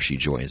before she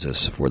joins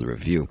us for the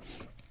review.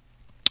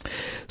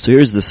 So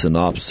here's the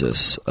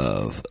synopsis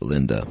of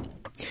Linda.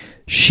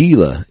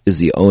 Sheila is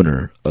the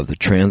owner of the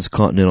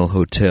Transcontinental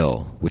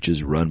Hotel, which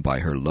is run by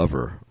her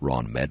lover,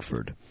 Ron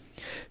Medford.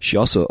 She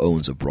also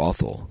owns a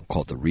brothel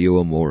called the Rio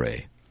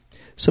Amore,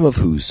 some of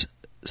whose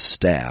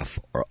staff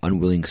are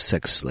unwilling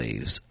sex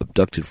slaves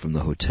abducted from the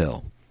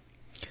hotel.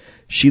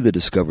 Sheila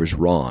discovers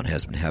Ron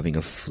has been having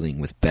a fling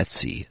with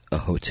Betsy, a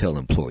hotel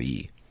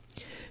employee.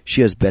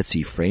 She has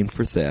Betsy framed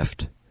for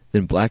theft,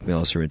 then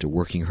blackmails her into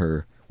working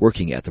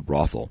at the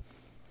brothel.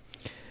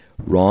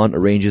 Ron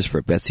arranges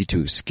for Betsy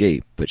to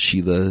escape, but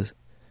Sheila's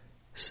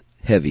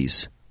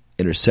heavies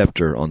intercept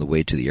her on the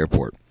way to the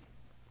airport.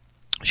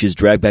 She is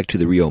dragged back to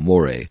the Rio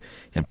Amore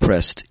and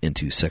pressed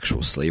into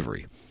sexual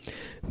slavery.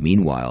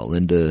 Meanwhile,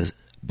 Linda,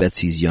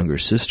 Betsy's younger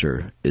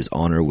sister, is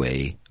on her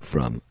way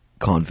from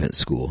convent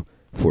school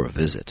for a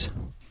visit.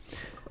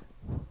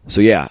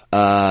 So yeah,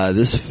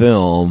 this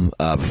film,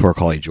 before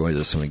Carly joins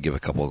us, I'm going to give a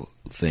couple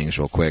things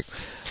real quick.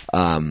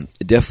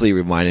 It definitely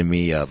reminded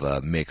me of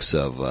a mix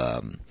of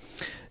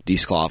Die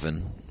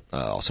Sklaven,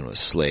 also known as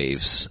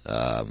Slaves,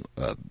 a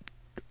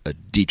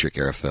Dietrich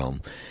era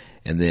film,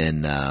 and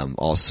then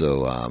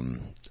also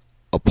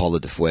Apollo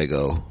de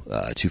Fuego,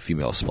 Two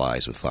Female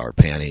Spies with Flowered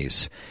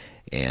Panties,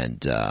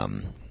 and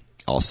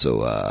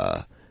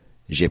also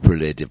Je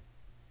Brûle de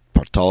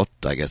Partout,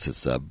 I guess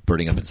it's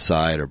Burning Up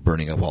Inside or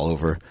Burning Up All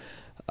Over.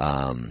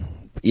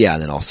 Yeah,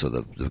 and then also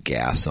the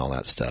gas and all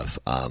that stuff.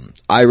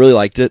 I really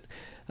liked it.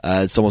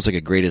 It's almost like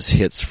a greatest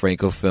hits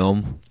Franco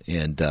film,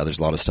 and there's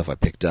a lot of stuff I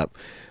picked up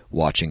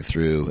watching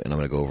through, and I'm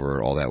going to go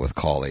over all that with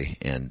Carly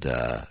and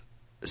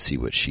see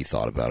what she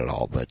thought about it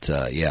all. But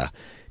yeah,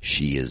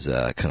 she is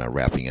kind of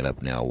wrapping it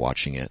up now,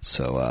 watching it.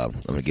 So I'm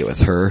going to get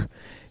with her,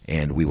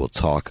 and we will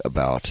talk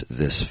about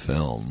this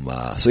film.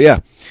 So yeah,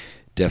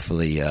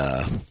 definitely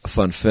a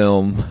fun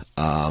film.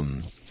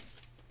 I'm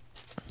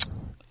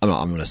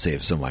going to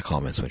save some of my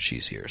comments when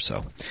she's here.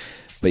 So,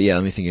 but yeah,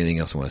 let me think of anything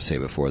else I want to say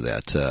before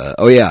that.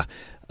 Oh yeah.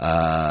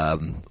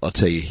 I'll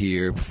tell you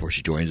here before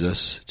she joins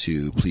us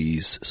to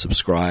please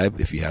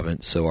subscribe if you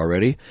haven't so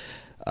already.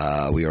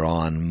 We are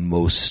on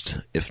most,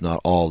 if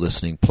not all,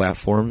 listening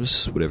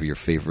platforms. Whatever your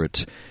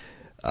favorite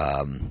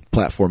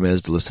platform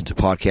is to listen to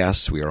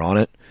podcasts, we are on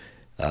it.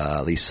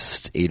 At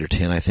least 8 or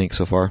 10, I think,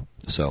 so far.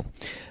 So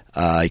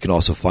you can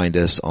also find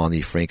us on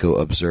the Franco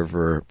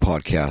Observer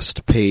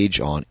podcast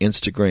page on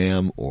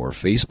Instagram or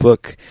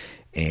Facebook.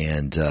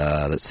 And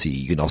let's see,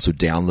 you can also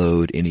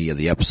download any of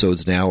the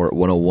episodes now. We're at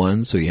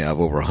 101, so you have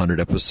over 100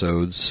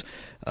 episodes,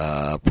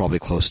 probably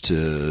close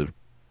to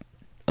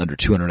under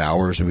 200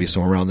 hours, maybe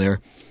somewhere around there,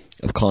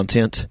 of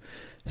content.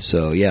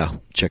 So yeah,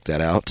 check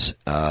that out.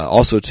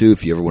 Also, too,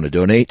 if you ever want to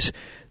donate,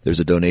 there's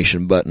a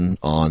donation button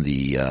on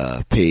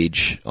the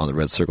page, on the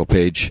Red Circle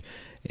page,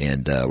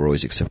 and we're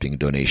always accepting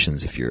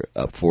donations if you're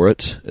up for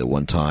it at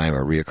one time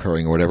or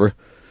reoccurring or whatever.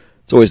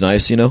 It's always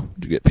nice, to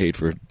get paid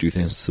for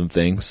some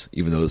things,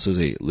 even though this is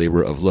a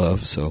labor of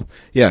love. So,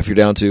 yeah, if you're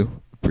down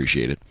to,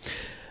 appreciate it.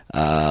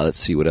 Let's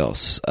see what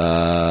else.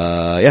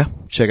 Yeah,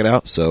 check it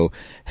out. So,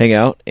 hang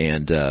out,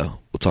 and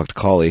we'll talk to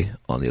Carly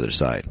on the other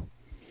side.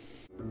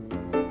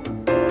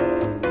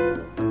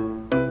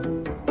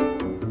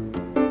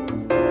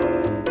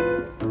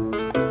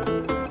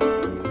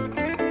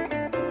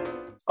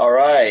 All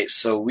right,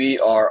 so we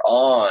are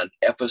on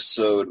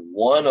episode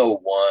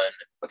 101,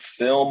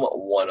 film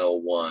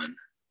 101,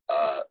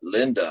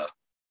 Linda,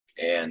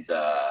 and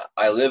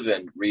I live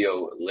in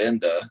Rio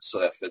Linda, so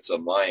that fits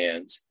on my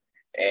end.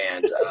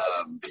 And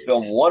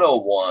film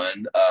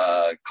 101,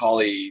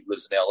 Carly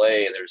lives in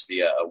LA. There's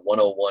the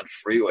 101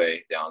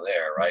 freeway down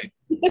there, right?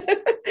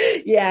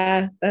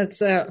 Yeah,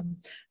 that's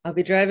I'll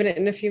be driving it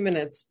in a few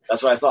minutes.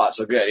 That's what I thought.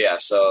 So good, yeah.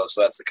 So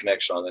that's the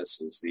connection on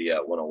this is the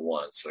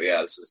 101. So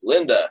yeah, this is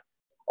Linda,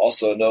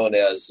 also known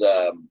as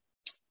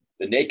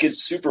the Naked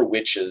Super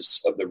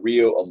Witches of the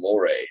Rio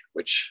Amore,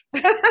 which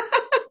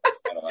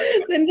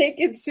the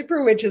Naked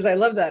Super Witches. I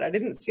love that. I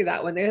didn't see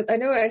that one. I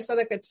know I saw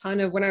like a ton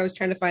of, when I was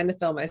trying to find the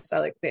film, I saw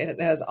like it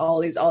has all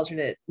these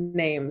alternate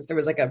names. There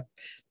was like a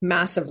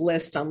massive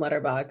list on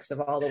Letterboxd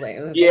of all the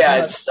names.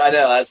 Yeah, I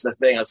know that's the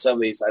thing on some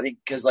of these. I think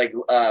because like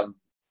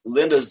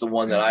Linda's the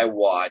one that I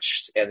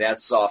watched, and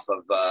that's off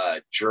of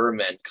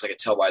German because I could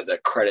tell by the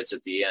credits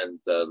at the end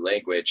the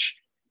language.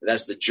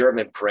 That's the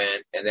German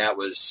print, and that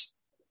was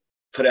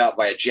put out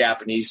by a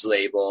Japanese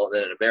label.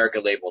 Then an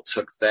American label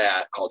took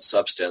that called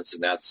Substance,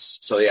 and that's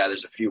so. Yeah,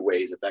 there's a few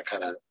ways that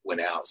kind of went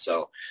out.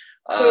 So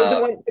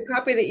the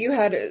copy that you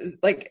had, is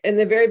like in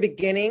the very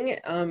beginning,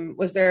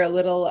 was there a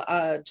little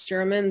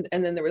German,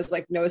 and then there was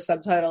like no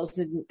subtitles,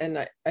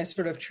 and I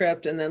sort of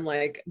tripped, and then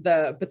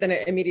but then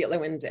it immediately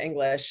went into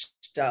English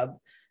dub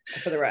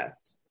for the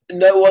rest.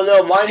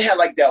 No, mine had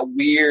like that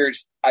weird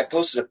I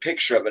posted a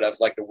picture of it of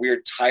like the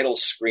weird title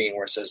screen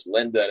where it says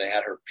Linda and it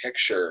had her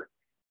picture,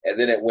 and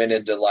then it went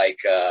into like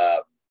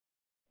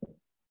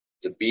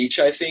the beach,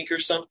 I think, or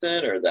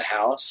something, or the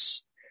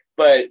house.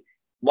 But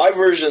my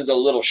version's a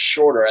little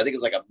shorter. I think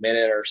it's like a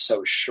minute or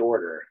so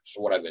shorter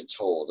from what I've been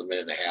told, a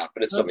minute and a half.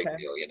 But it's no big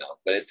deal, you know.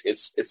 But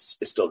it's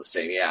still the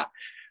same, yeah.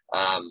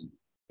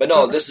 But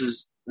no, this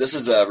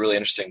is a really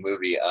interesting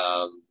movie.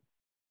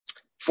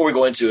 Before we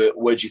go into it,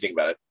 what did you think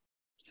about it?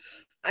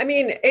 I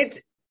mean,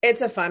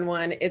 it's a fun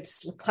one.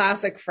 It's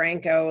classic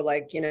Franco,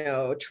 like, you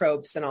know,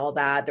 tropes and all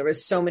that. There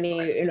was so many,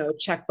 you know,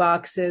 check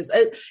boxes.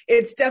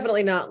 It's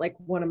definitely not like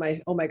one of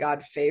my, oh my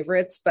God,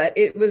 favorites, but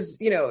it was,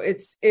 you know,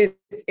 it's good.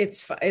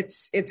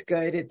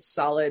 It's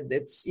solid.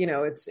 It's, you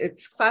know,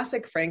 it's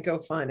classic Franco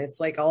fun.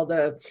 It's like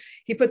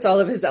he puts all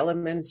of his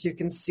elements. You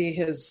can see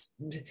his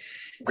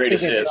great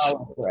it is.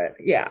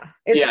 Yeah.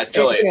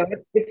 Totally. You know,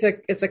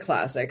 it's a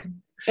classic.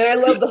 And I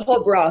love the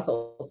whole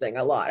brothel thing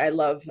a lot. I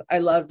loved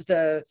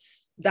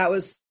that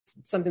was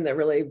something that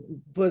really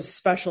was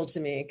special to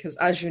me because,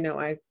 as you know,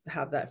 I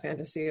have that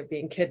fantasy of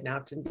being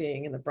kidnapped and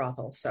being in the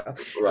brothel. So I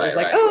was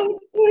like, oh,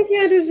 my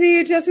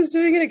fantasy, Jess is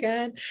doing it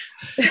again.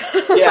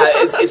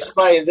 Yeah, it's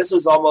funny. This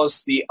is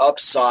almost the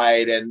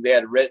upside, and they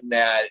had written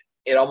that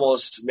it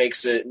almost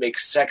makes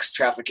sex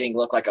trafficking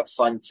look like a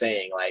fun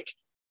thing. Like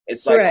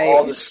it's like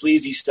all the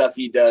sleazy stuff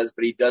he does,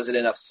 but he does it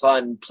in a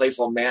fun,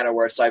 playful manner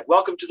where it's like,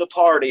 welcome to the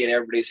party, and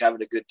everybody's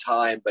having a good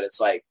time, but it's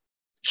like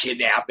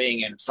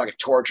kidnapping and fucking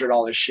torture and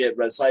all this shit,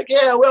 but it's like,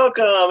 yeah,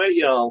 welcome,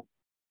 you know,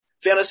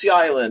 Fantasy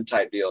Island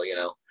type deal, you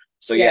know.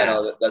 So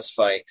that's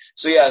funny.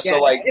 So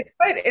so like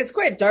it's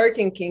quite dark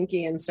and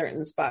kinky in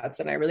certain spots,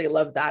 and I really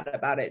love that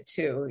about it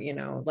too. You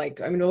know,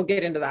 like I mean, we'll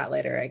get into that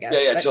later, I guess.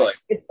 Yeah, totally.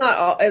 It's not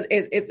all.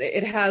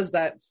 It has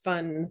that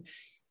fun.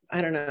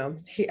 I don't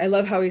know. I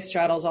love how he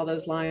straddles all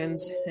those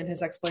lines in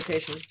his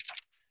exploitation.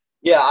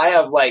 Yeah, I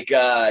have like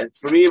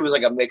for me it was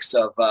like a mix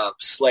of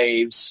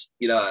slaves,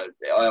 you know,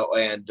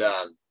 and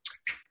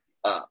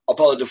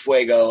Apollo de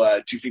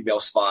Fuego, two female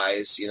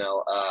spies, you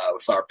know,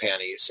 with flower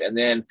panties, and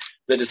then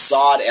the de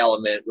Sade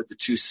element with the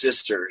two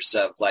sisters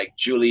of like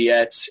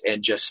Juliet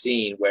and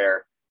Justine,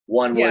 where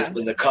one was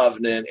in the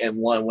Covenant and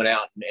one went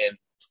out and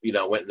you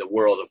know went in the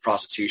world of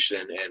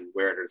prostitution and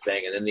wearing her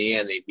thing, and in the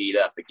end they meet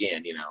up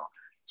again, you know.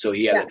 So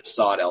he had the de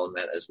Sade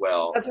element as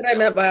well. That's what I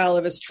meant by all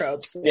of his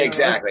tropes. Yeah,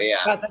 exactly.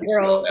 Yeah. Got the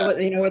girl,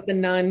 you know, with the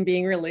nun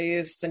being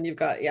released, and you've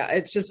got,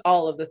 it's just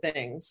all of the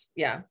things.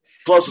 Yeah.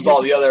 Plus with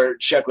all the other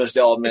checklist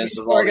elements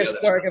of all the others.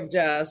 Spark of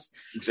Jess.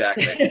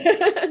 Exactly.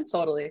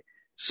 Totally.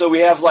 So we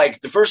have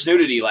like the first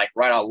nudity, like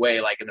right away,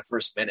 like in the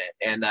first minute.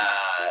 And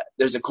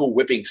there's a cool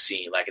whipping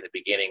scene, like in the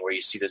beginning where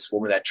you see this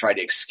woman that tried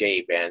to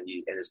escape and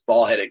this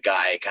bald-headed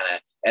guy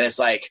and it's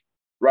like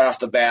right off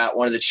the bat,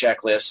 one of the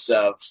checklists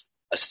of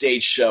a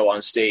stage show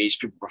on stage,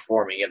 people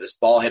performing. You have this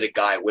bald-headed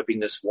guy whipping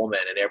this woman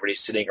and everybody's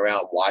sitting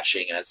around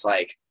watching. And it's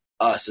like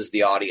us as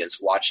the audience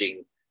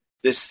watching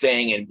this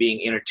thing and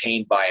being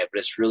entertained by it. But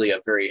it's really a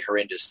very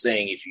horrendous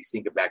thing if you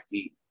think about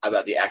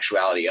the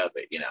actuality of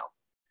it, you know.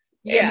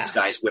 And this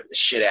guy's whipped the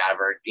shit out of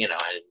her, you know,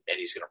 and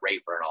he's going to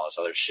rape her and all this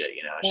other shit,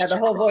 you know. The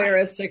whole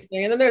voyeuristic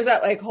thing. And then there's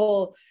that like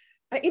whole,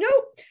 you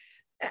know,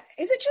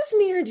 is it just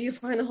me or do you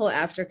find the whole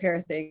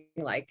aftercare thing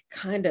like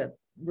kind of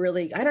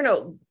really, I don't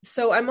know.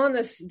 So I'm on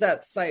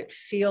that site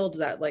Field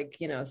that like,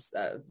 you know,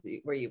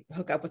 where you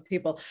hook up with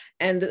people,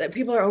 and that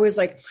people are always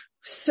like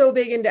so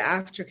big into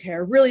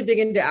aftercare, really big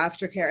into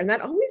aftercare. And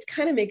that always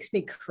kind of makes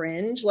me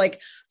cringe. Like,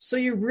 so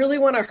you really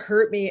want to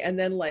hurt me and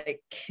then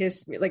like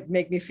kiss me, like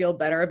make me feel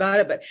better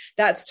about it. But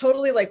that's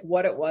totally like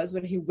what it was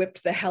when he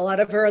whipped the hell out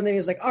of her. And then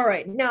he's like, all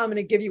right, now I'm going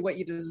to give you what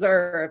you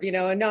deserve, you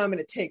know, and now I'm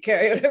going to take care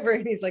of you, whatever.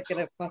 And he's like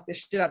going to fuck the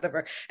shit out of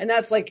her. And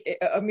that's like,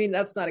 I mean,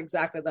 that's not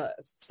exactly but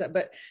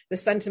the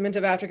sentiment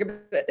of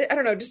aftercare, I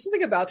don't know, just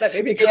something about that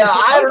maybe. Yeah,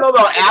 I don't know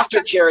about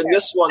aftercare in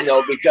this one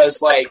though,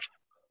 because like,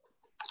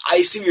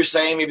 I see what you're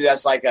saying. Maybe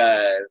that's like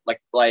a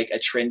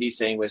trendy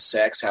thing with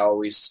sex. How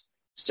always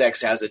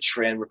sex has a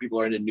trend where people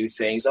are into new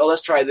things. Oh,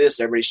 let's try this.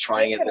 Everybody's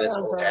trying it. Then it's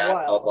old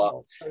hat. Blah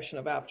blah. Version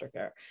of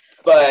aftercare.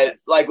 But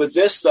like with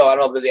this though, I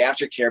don't know about the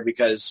aftercare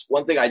because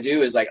one thing I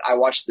do is like I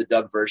watch the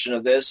dubbed version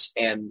of this,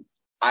 and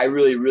I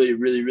really, really,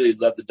 really, really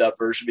love the dubbed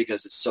version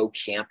because it's so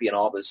campy in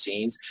all the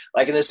scenes.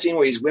 Like in the scene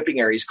where he's whipping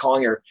her, he's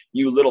calling her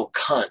 "you little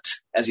cunt"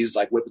 as he's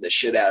like whipping the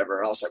shit out of her.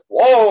 And I was like,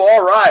 whoa,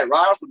 all right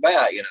off the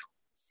bat, you know.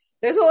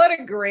 There's a lot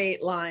of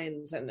great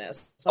lines in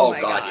this. Oh my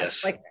God,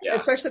 yes. Like,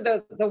 especially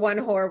the one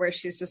whore where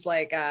she's just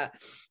like,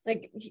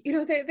 you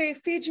know, they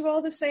feed you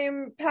all the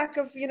same pack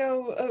of, you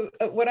know,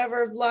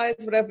 whatever lies,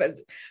 whatever.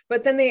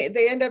 But then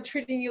they end up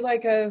treating you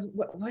like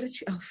what did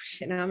she, oh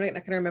shit, now I'm not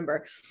going to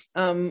remember.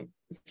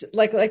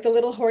 Like the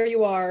little whore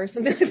you are or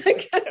something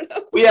like that. I don't know.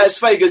 Well, yeah, it's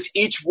funny because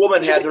each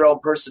woman had their own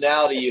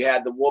personality. You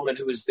had the woman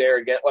who was there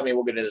against, I mean,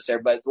 we'll get into this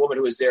there, but the woman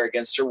who was there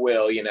against her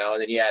will, you know,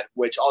 and then you had,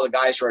 which all the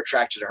guys were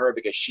attracted to her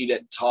because she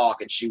didn't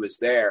talk and she was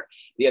there.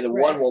 You had the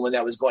one woman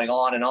that was going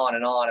on and on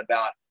and on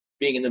about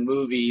being in the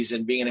movies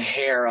and being in a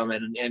harem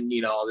and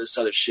you know, all this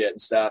other shit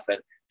and stuff. And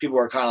people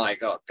were kind of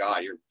like, oh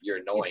God, you're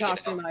annoying. You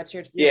talk too much.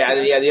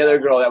 The other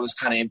girl that was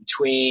kind of in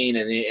between,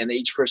 and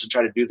each person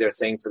tried to do their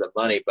thing for the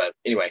money. But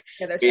anyway,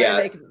 they're trying to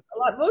make a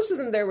lot. Most of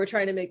them there were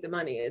trying to make the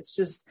money. It's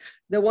just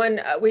the one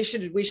we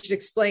should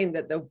explain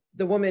that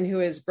the woman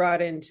who is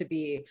brought in to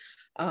be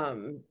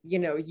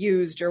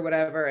used or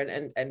whatever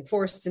and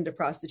forced into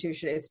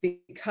prostitution, it's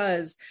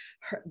because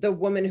the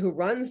woman who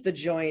runs the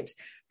joint,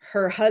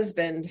 her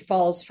husband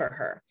falls for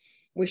her.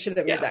 We should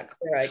have made that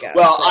clear, I guess.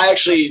 Well, I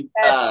actually...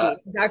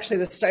 Betsy, actually,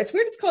 the star. It's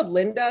weird it's called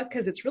Linda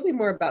because it's really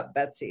more about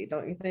Betsy,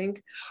 don't you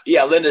think?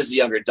 Yeah, Linda's the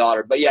younger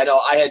daughter. But yeah, no,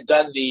 I had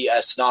done the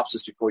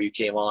synopsis before you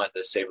came on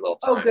to save a little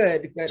time. Oh,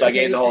 good. So I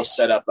gave the whole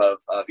setup of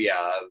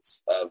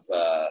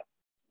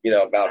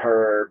about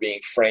her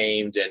being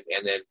framed and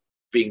then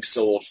being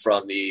sold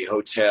from the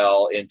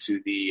hotel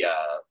into the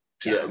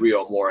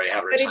Rio Mori.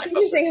 But it's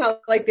interesting how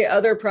like the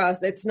other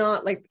it's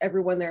not like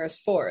everyone there is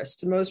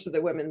forced. Most of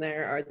the women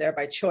there are there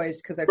by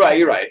choice because they're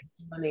you're right.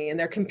 Money, and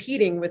they're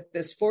competing with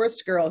this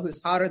forced girl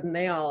who's hotter than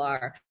they all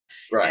are.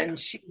 Right. And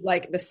she's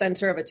like the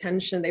center of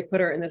attention. They put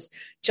her in this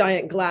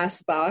giant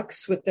glass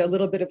box with a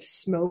little bit of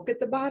smoke at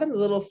the bottom, the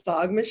little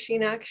fog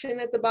machine action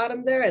at the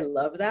bottom there. I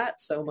love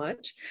that so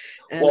much.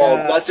 And,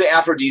 that's the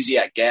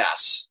aphrodisiac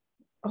gas.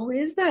 Oh,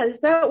 is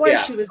that why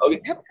she was? I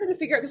kept trying to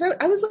figure out because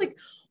I was like,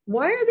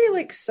 why are they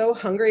like so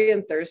hungry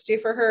and thirsty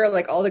for her?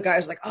 Like all the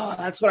guys are like, oh,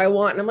 that's what I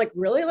want. And I'm like,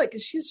 really? Like,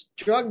 'cause she's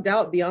drugged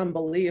out beyond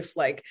belief.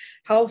 Like,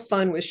 how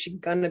fun was she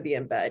gonna be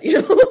in bed?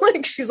 You know,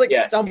 like she's like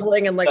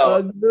stumbling and like,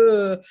 And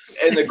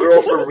the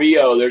girl from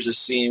Rio, there's a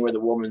scene where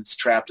the woman's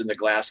trapped in the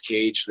glass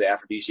cage for the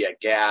aphrodisiac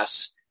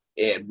gas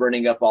and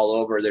burning up all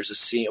over. There's a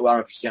scene, well, I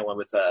don't know if you've seen one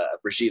with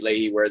Brigitte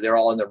Leahy where they're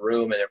all in the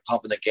room and they're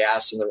pumping the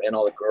gas and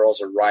all the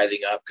girls are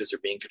writhing up because they're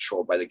being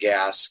controlled by the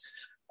gas.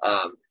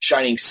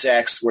 Shining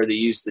Sex, where they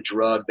use the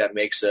drug that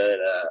makes an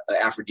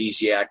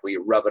aphrodisiac where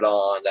you rub it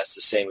on. That's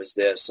the same as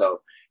this.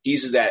 So he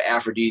uses that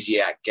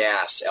aphrodisiac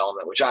gas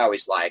element, which I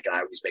always like, and I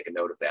always make a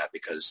note of that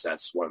because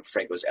that's one of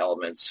Franco's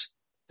elements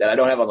that I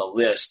don't have on the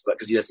list, but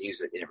because he doesn't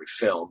use it in every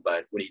film.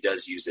 But when he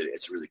does use it,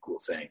 it's a really cool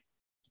thing.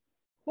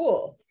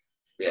 Cool.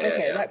 Yeah,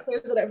 okay, that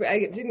clears it up. I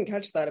didn't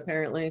catch that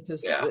apparently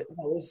because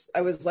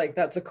I was like,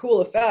 that's a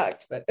cool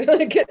effect, but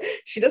like,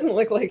 she doesn't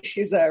look like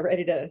she's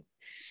ready to.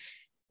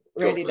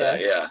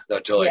 Yeah, no,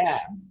 totally. Yeah.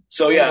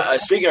 So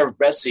speaking of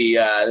Betsy,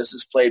 this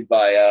is played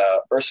by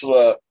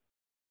Ursula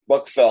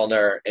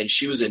Buchfellner, and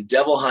she was in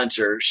Devil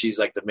Hunter. She's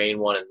like the main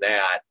one in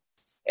that,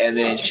 and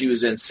then she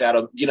was in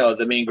Saddle. You know,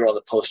 the main girl in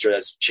the poster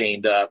that's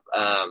chained up,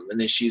 and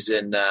then she's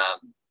in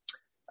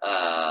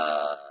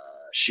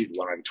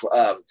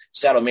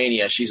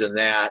Saddlemania. She's in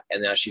that,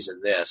 and now she's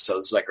in this. So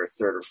this is like her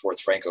third or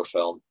fourth Franco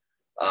film.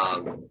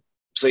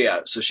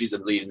 So she's the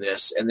lead in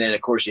this, and then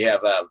of course you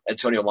have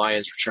Antonio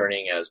Mayans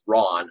returning as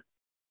Ron,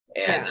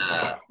 and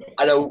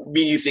I know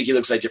me and you think he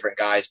looks like different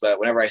guys, but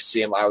whenever I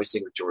see him, I always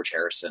think of George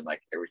Harrison,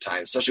 like every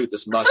time, especially with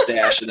this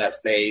mustache and that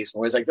face. I'm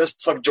always like, "This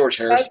fucking George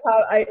Harrison."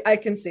 That's how I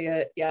can see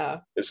it.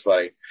 Yeah, it's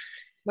funny.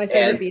 My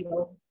favorite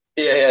Beatle.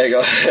 Yeah, go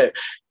ahead.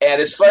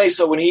 And it's funny.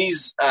 So when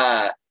he's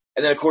and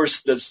then of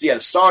course the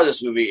star of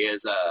this movie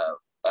is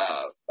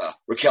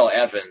Raquel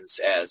Evans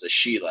as a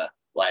Sheila,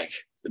 like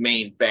the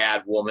main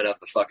bad woman of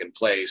the fucking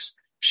place.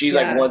 She's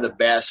like one of the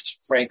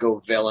best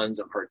Franco villains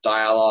of her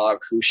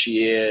dialogue, who she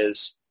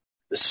is,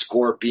 the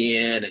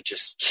scorpion, and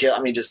just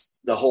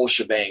the whole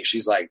shebang.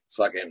 She's like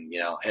fucking,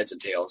 heads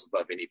and tails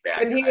above any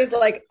bad guy. He was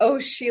like,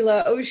 oh,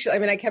 Sheila. I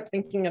mean, I kept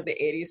thinking of the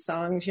 80s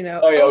songs,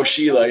 Oh,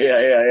 Sheila.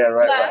 Yeah.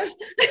 Right.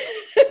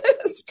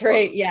 It's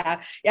great.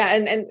 Yeah.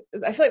 And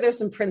I feel like there's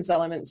some Prince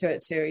element to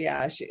it too.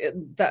 Yeah.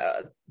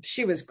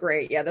 She was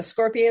great. Yeah. The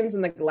scorpions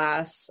and the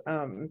glass,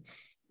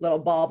 little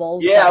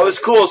baubles. Yeah, it was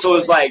cool. So it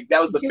was like, that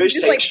was the fish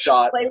tank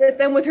shot. Play with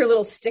them with her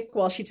little stick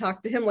while she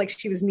talked to him, like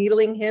she was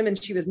needling him and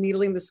she was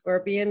needling the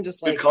scorpion.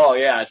 Just like, good call.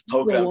 Yeah, it's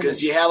poking him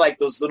because you had like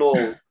those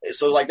little.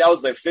 So like that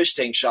was the fish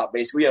tank shot.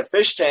 Basically, you have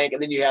fish tank,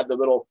 and then you have the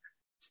little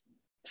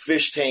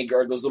fish tank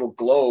or those little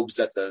globes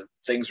that the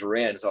things were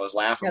in. So I was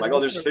laughing, like, oh,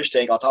 there's a fish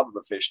tank on top of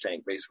a fish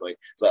tank, basically.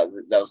 So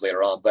that was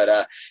later on, but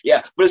but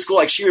it's cool.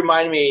 Like she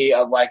reminded me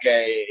of like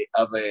a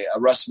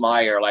Russ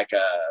Meyer, like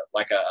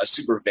a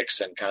super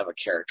vixen kind of a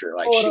character,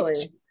 like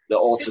totally. The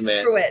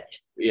ultimate, super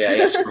witch.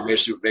 super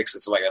witch, super vixen.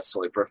 So like that's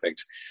totally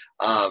perfect.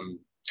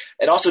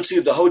 And also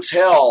too, the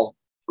hotel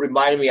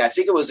reminded me. I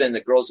think it was in the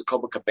Girls of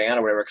Copacabana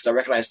or whatever, because I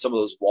recognized some of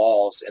those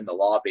walls in the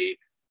lobby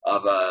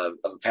of a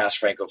past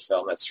Franco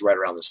film that's right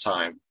around this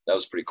time. That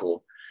was pretty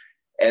cool.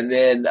 And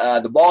then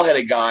the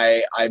bald-headed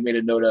guy, I made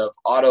a note of,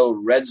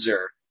 Otto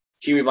Redzer.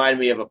 He reminded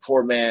me of a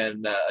poor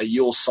man, a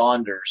Yul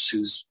Saunders,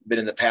 who's been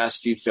in the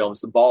past few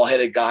films. The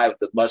bald-headed guy with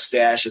the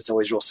mustache, it's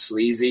always real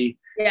sleazy.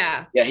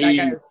 Yeah.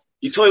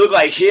 You totally look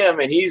like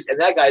him, and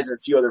that guy's in a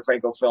few other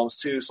Franco films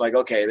too. So like,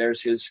 okay,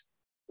 there's his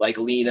like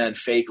Lena and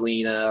fake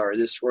Lena, or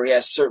this where he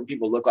has certain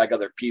people look like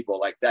other people.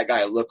 Like that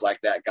guy looked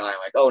like that guy. I'm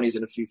like, oh, and he's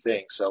in a few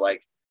things. So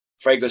like,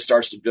 Franco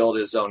starts to build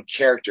his own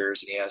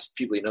characters, and he has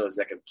people he knows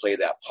that can play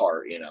that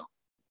part,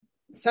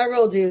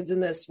 Several dudes in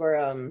this were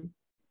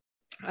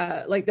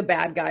like the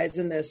bad guys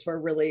in this were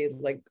really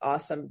like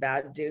awesome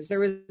bad dudes. There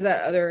was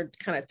that other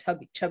kind of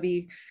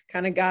chubby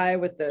kind of guy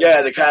with the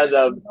the kind of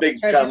the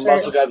big kind of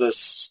muscle guy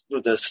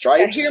with the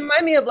stripes. Yeah, he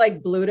reminded me of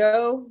like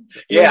Bluto.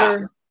 Yeah.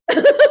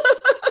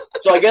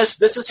 So I guess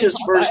this is his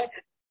first.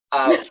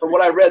 From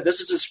what I read,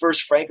 this is his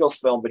first Franco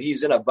film, but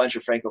he's in a bunch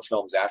of Franco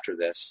films after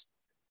this.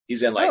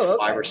 He's in like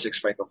 5 or 6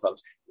 Franco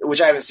films, which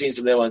I haven't seen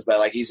some of the other ones, but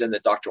like he's in the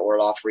Dr.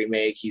 Orloff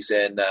remake. He's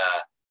in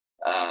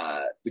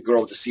The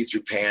Girl with the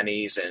See-Through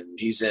Panties, and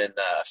he's in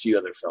a few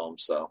other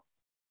films. So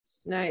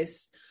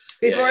nice.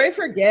 Before I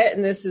forget,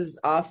 and this is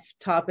off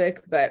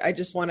topic, but I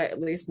just want to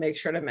at least make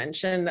sure to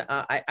mention,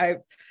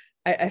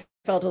 I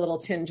felt a little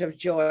tinge of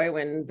joy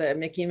when the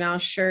Mickey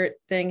Mouse shirt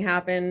thing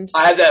happened.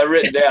 I have that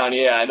written down.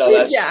 Yeah, I know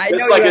that's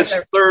it's like his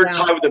third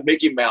time with the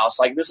Mickey Mouse.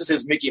 Like this is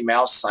his Mickey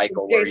Mouse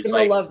cycle. Where he's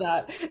like, love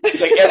that.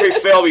 He's like every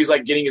film he's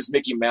like getting his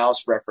Mickey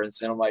Mouse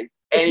reference, and I'm like,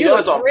 and you know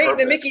it's on purpose.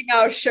 The Mickey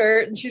Mouse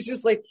shirt, and she's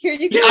just like, here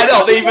you go. Yeah, I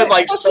know they even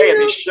like say it.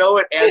 They show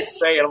it and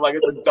say it. I'm like,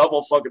 it's a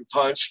double fucking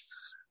punch.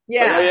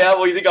 Yeah. Like, oh, yeah.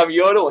 Well, you think I'm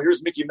Yoda? Well,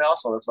 here's Mickey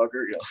Mouse,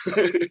 motherfucker.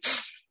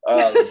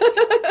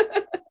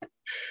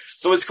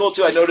 So it's cool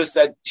too. I noticed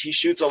that he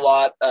shoots a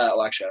lot.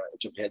 Actually, I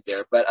jumped ahead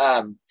there, but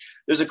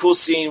there's a cool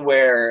scene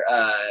where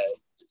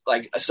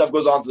like stuff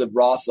goes on to the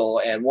brothel,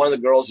 and one of the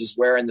girls is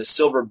wearing the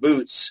silver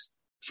boots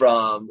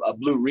from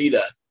Blue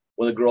Rita.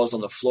 One of the girls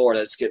on the floor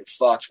that's getting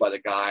fucked by the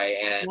guy,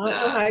 and I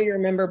don't know how you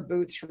remember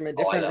boots from a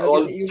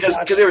different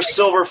because they were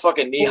silver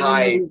fucking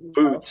knee-high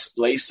boots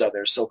laced up.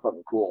 They're so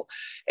fucking cool.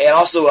 And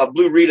also,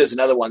 Blue Rita is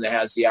another one that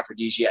has the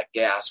aphrodisiac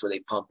gas where they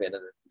pump in and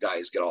the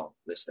guys get all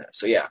this and that.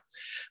 So yeah,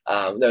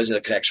 there's a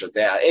connection with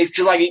that.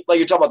 Because like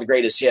you're talking about the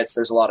greatest hits,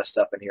 there's a lot of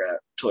stuff in here that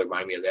totally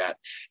remind me of that.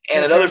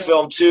 And another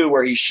film too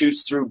where he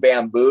shoots through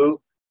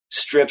bamboo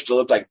strips to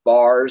look like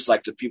bars,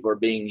 like the people are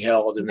being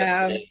held. And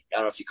I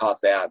don't know if you caught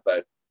that,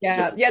 but.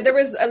 Yeah, there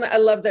was, and I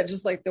love that,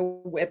 just like the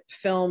whip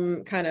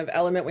film kind of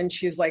element when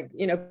she's like,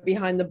 you know,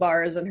 behind the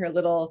bars and her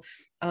little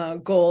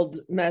gold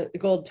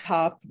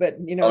top, but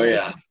you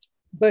know,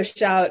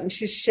 bushed out, and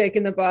she's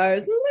shaking the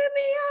bars. Let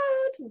me out.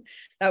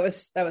 That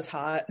was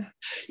hot.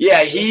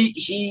 Yeah,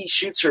 he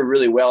shoots her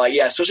really well. Like,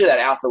 yeah, especially that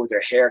outfit with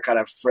her hair kind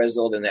of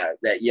frizzled and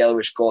that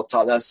yellowish gold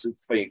top. That's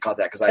funny you caught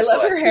that because I saw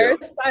love that her too.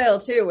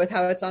 hairstyle too, with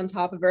how it's on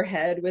top of her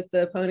head with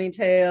the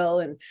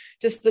ponytail and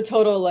just the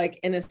total like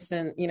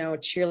innocent, you know,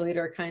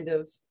 cheerleader kind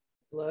of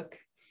look.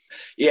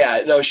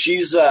 Yeah, no,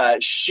 she's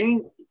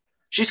cool.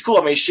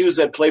 I mean, she was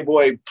a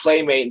Playboy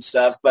playmate and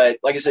stuff, but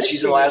like I said,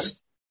 she's in the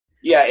last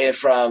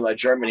from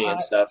Germany and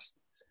stuff.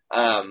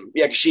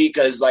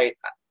 Because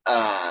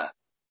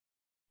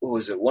what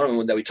was it? One of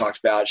them that we talked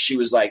about, she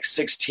was like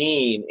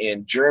 16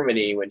 in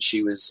Germany when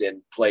she was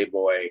in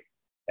Playboy,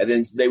 and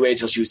then they waited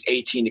until she was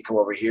 18 to come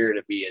over here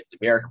to be in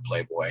American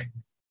Playboy.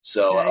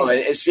 So,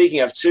 and speaking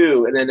of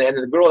too, and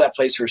the girl that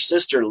plays her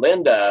sister,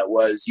 Linda,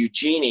 was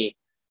Eugenie,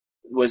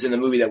 was in the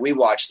movie that we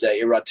watched, the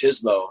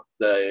Erotismo,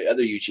 the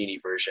other Eugenie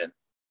version.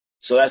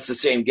 So that's the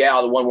same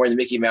gal, the one wearing the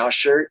Mickey Mouse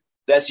shirt.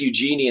 That's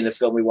Eugenie in the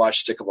film we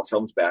watched a couple of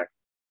films back.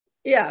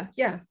 Yeah.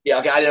 Okay,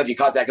 I didn't know if you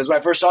caught that, because when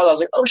I first saw it, I was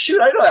like, oh, shoot,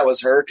 I know that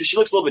was her, because she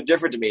looks a little bit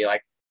different to me.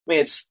 Like, I mean,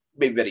 it's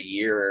maybe been a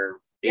year or...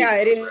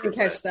 I didn't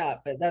catch that,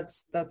 but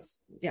that's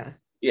yeah.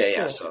 Yeah,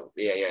 cool. So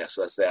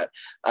that's that.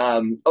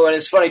 And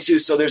it's funny, too,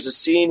 so there's a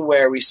scene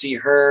where we see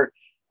her,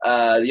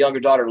 the younger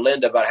daughter,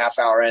 Linda, about a half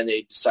hour in,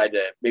 they decide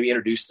to maybe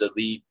introduce the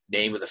lead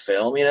name of the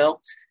film, you know?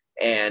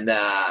 And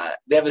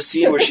they have a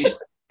scene where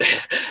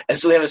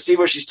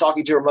she's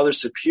talking to her mother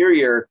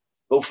superior,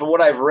 but from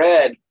what I've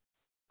read,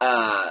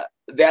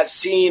 that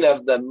scene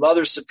of the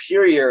Mother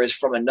Superior is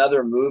from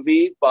another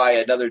movie by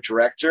another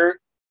director.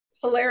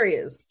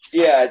 Hilarious.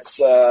 Yeah, it's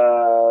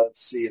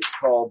let's see, it's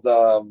called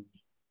gosh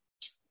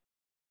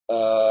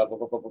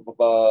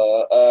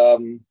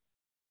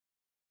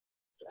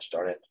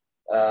darn it.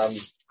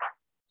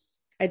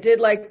 I did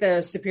like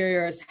the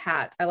Superior's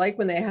hat. I like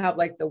when they have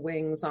like the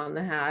wings on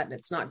the hat.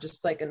 It's not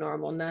just like a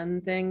normal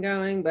nun thing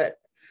going, but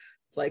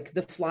it's like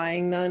the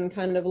flying nun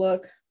kind of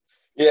look.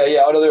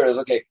 Yeah. Oh, no, there it is.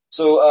 Okay.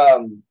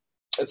 So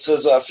it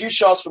says a few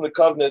shots from the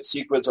Covenant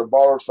sequence are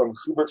borrowed from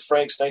Hubert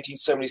Frank's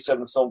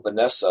 1977 film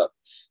Vanessa.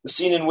 The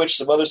scene in which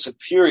the Mother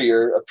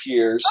Superior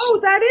appears. Oh,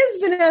 that is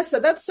Vanessa.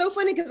 That's so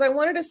funny, because I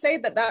wanted to say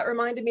that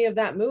reminded me of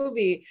that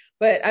movie,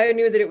 but I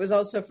knew that it was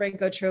also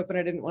Franco Trope and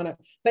I didn't want to.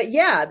 But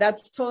yeah,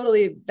 that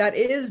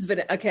is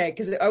Vanessa. Okay,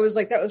 because I was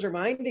like, that was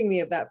reminding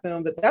me of that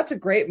film, but that's a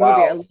great movie.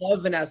 Wow. I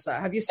love Vanessa.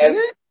 Have you seen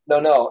it?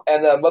 No.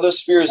 And Mother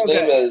Superior's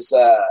name is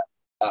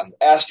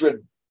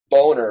Astrid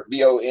Boner,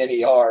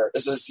 Boner.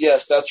 It says,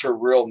 yes, that's her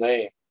real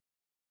name.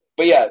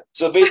 But yeah,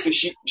 so basically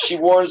she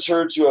warns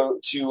her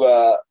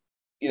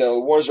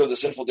warns her of the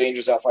sinful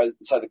dangers outside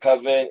the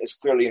Covenant. It's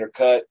clearly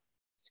intercut.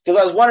 Because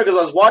I was wondering, because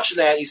I was watching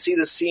that, and you see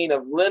the scene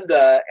of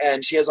Linda,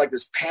 and she has like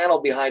this panel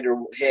behind her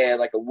head,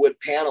 like a wood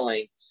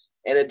paneling,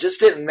 and it just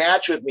didn't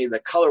match with me, the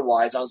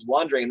color-wise. I was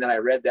wondering, and then I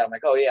read that. I'm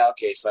like, oh, yeah,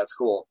 okay, so that's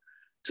cool.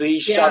 So he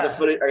shot the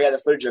footage, or the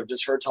footage of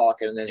just her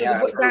talking, and then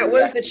that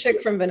was the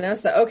chick from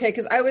Vanessa. Okay,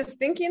 because I was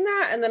thinking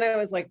that, and then I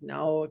was like,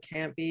 no, it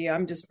can't be.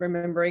 I'm just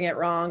remembering it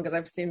wrong because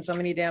I've seen so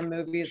many damn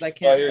movies. I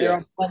can't. They're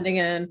all blending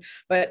in.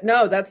 But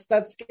no,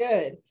 that's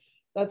good.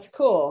 That's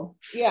cool.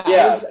 Yeah.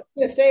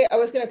 I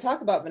was gonna talk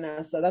about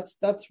Vanessa.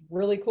 That's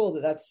really cool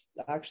that's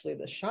actually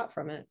the shot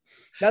from it.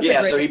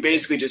 So he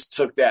basically just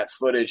took that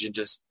footage and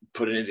just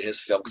put it into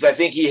his film, because I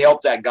think he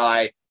helped that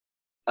guy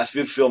a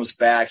few films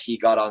back. He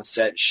got on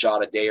set and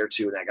shot a day or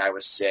two, and that guy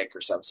was sick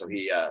or something, so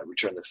he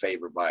returned the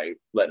favor by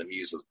letting him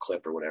use the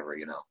clip or whatever,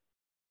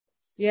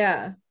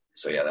 Yeah.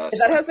 So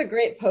that has a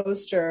great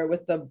poster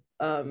with the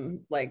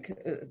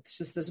it's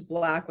just this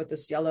black with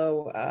this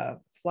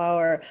yellow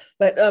flower,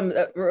 but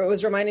it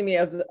was reminding me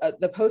of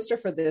the poster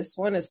for this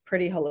one is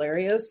pretty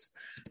hilarious.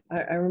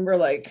 I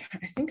remember, I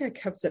think I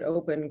kept it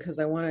open because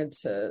I wanted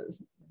to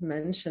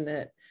mention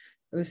it.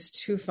 It was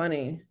too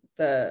funny.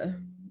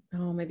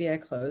 Maybe I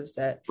closed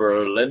it.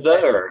 For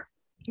Linda, or?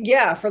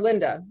 Yeah, for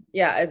Linda.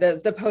 Yeah,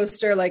 the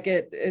poster,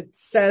 it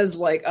says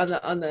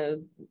on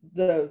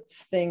the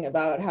thing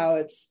about how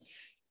it's,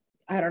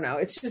 I don't know,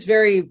 it's just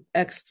very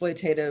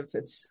exploitative.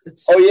 It's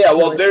oh yeah,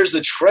 well, there's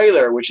the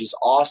trailer, which is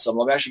awesome.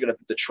 I'm actually going to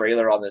put the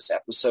trailer on this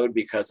episode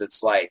because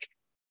it's like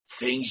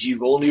things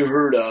you've only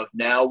heard of,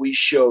 now we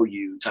show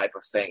you type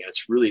of thing, and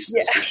it's really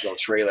sensational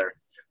trailer.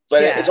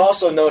 But it's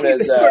also known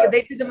as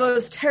they did the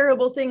most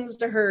terrible things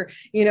to her,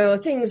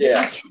 things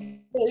that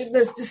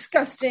that's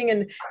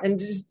disgusting and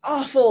just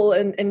awful,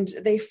 and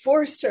they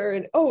forced her,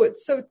 and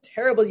it's so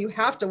terrible, you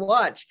have to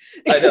watch.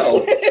 I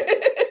know.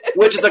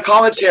 Which is a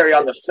commentary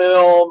on the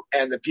film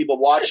and the people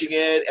watching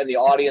it and the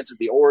audience at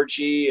the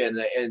orgy and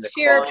the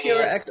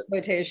pure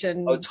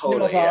exploitation. Oh,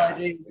 totally. Yeah,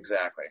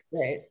 exactly.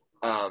 Right.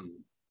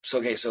 So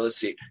let's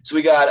see. So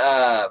we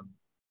got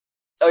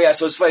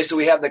so it's funny. So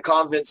we have the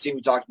convent scene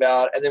we talked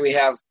about, and then we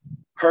have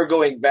her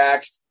going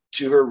back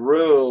to her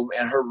room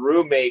and her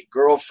roommate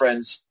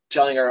girlfriend's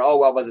telling her,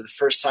 but the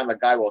first time a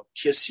guy will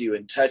kiss you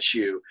and touch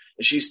you,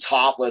 and she's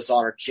topless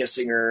on her,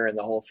 kissing her and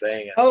the whole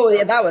thing.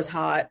 Yeah, that was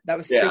hot. That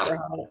was super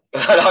hot.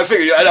 I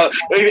figured, I know,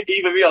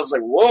 even me, I was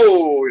like,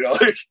 whoa,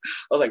 I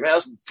was like, man,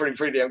 that's a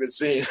pretty damn good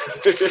scene.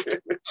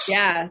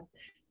 Yeah.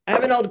 I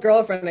have an old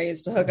girlfriend I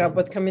used to hook up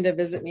with coming to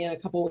visit me in a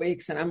couple of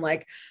weeks, and I'm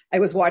like, I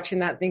was watching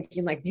that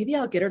thinking maybe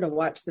I'll get her to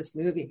watch this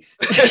movie.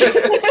 That's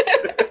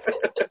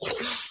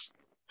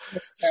a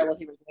terrible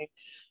human being.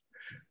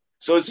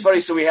 So it's funny.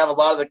 So we have a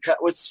lot of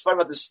what's fun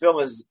about this film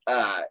is,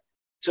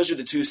 especially with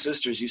the two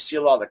sisters, you see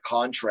a lot of the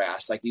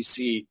contrast. Like you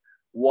see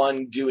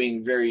one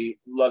doing very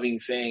loving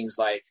things,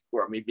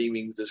 or me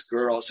being with this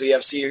girl. So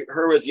you see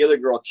her with the other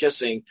girl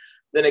kissing.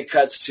 Then it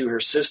cuts to her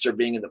sister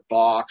being in the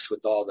box with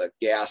all the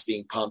gas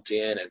being pumped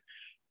in, and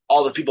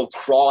all the people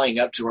crawling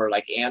up to her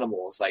like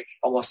animals,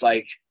 almost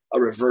like a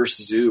reverse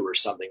zoo or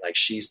something. Like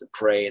she's the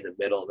prey in the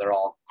middle, and they're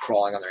all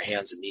crawling on their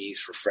hands and knees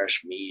for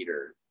fresh meat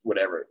or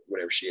whatever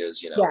she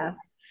is, Yeah.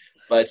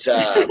 But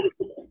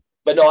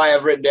no, I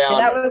have written down.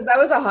 That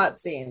was a hot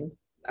scene.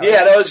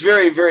 That was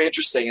very, very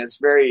interesting. It's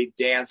very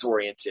dance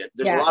oriented.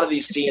 There's a lot of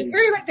these scenes. It's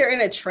very like they're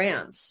in a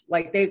trance.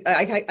 I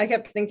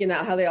kept thinking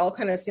that how they all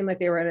kind of seemed like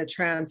they were in a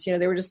trance.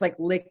 They were just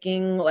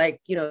licking,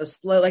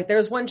 slow. Like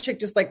there's one chick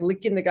just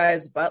licking the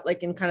guy's butt,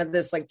 in kind of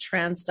this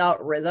tranced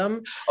out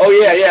rhythm. Oh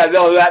yeah.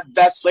 No,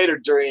 that's later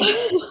during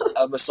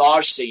a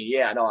massage scene.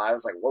 Yeah, no, I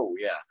was like, whoa,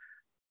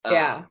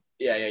 yeah.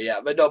 Yeah.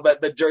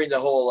 But during the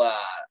whole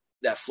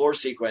that floor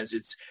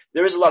sequence,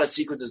 there is a lot of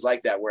sequences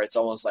like that where it's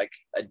almost like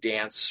a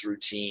dance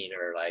routine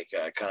or like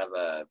a kind of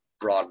a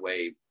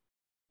Broadway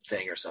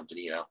thing or something,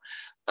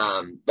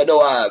 But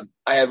no,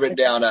 I have written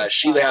down,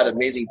 Sheila had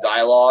amazing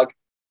dialogue.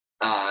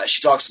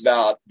 She talks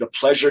about the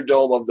pleasure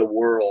dome of the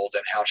world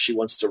and how she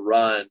wants to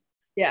run.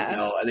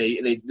 Yeah. And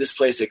they this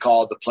place they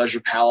call it the Pleasure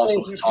Palace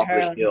on the top of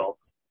the hill.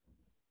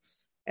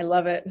 I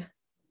love it.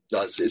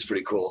 No, it's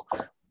pretty cool.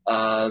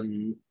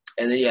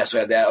 And then so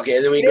we have that. Okay,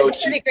 and then we go to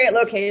a pretty great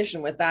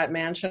location with that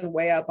mansion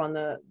way up on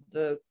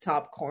the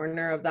top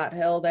corner of that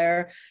hill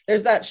there.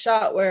 There's that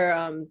shot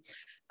where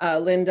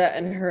Linda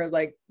and her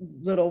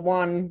little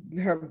Juan,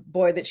 her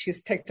boy that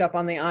she's picked up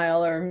on the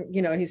aisle, or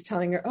he's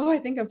telling her, I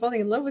think I'm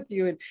falling in love with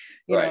you, and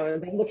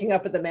and then looking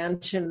up at the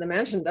mansion. The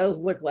mansion does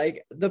look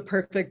like the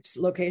perfect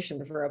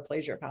location for a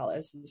pleasure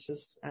palace. It's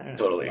just, I don't know,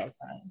 totally, I love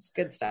that. It's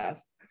good stuff.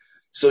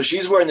 So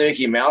she's wearing the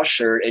Mickey Mouse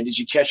shirt, and did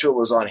you catch what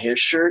was on his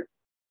shirt?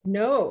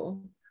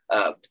 No.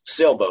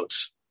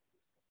 Sailboats.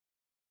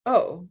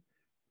 Oh.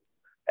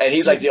 And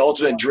he's like the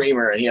ultimate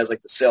dreamer, and he has the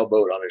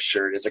sailboat on his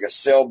shirt. It's like a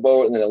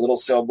sailboat, and then a little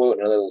sailboat,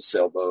 and another little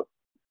sailboat.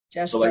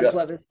 Just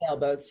love his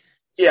sailboats.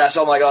 Yeah,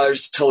 so I'm like,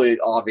 it's totally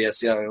obvious,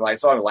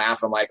 so I'm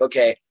laughing. I'm like,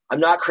 okay, I'm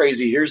not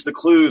crazy. Here's the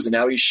clues, and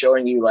now he's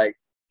showing you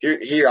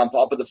here. I'll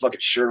put the fucking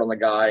shirt on the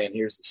guy, and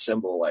here's the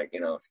symbol. If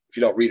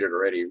you don't read it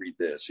already, read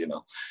this.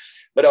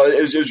 But it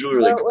was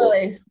really cool.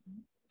 Really.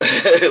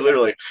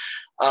 Literally.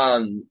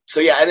 So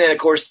yeah, and then of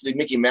course the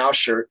Mickey Mouse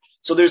shirt.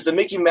 So there's the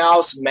Mickey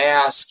Mouse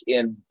mask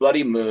in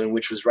Bloody Moon,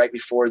 which was right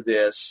before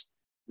this.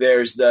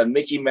 There's the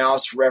Mickey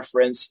Mouse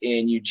reference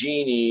in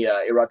Eugenie,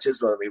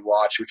 Erotismo that we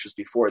watched, which was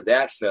before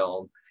that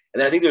film. And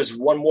then I think there's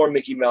one more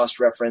Mickey Mouse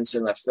reference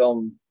in a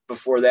film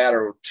before that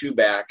or two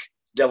back,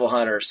 Devil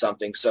Hunter or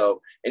something.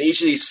 So in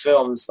each of these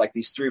films, like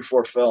these 3 or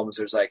 4 films,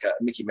 there's like a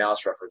Mickey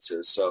Mouse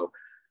references. So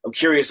I'm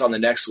curious on the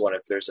next one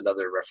if there's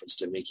another reference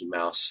to Mickey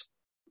Mouse.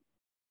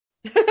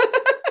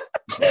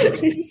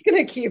 You're just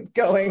gonna keep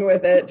going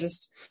with it,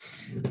 just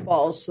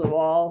balls to the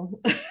wall.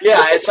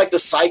 Yeah, it's like the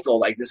cycle.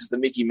 Like this is the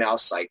Mickey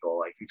Mouse cycle.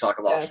 Like you talk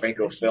about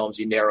Franco films,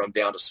 you narrow them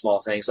down to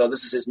small things. Oh,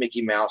 this is his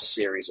Mickey Mouse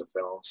series of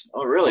films.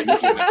 Oh, really?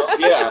 Mickey Mouse?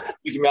 Yeah,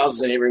 Mickey Mouse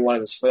is in every one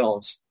of his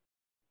films.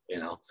 You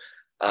know,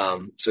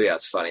 so yeah,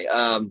 it's funny.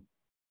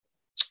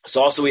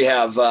 So also we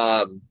have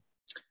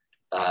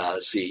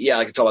let's see. Yeah,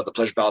 I can talk about the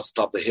Pleasure Palace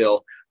atop the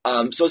hill.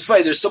 So it's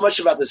funny. There's so much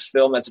about this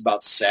film that's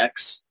about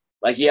sex.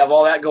 Like you have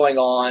all that going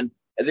on.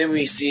 And then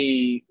we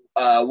see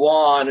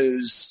Juan,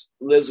 who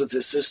lives with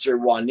his sister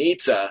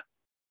Juanita,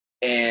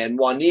 and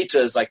Juanita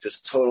is like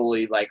this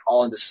totally like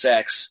all into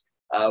sex,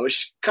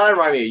 which kind of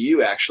reminded me of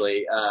you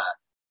actually.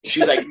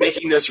 She's like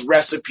making this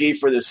recipe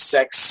for this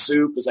sex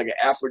soup. It's like an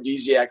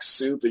aphrodisiac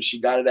soup, and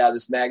she got it out of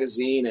this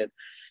magazine, and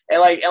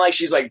like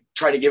she's like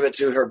trying to give it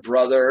to her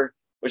brother,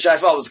 which I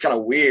felt was kind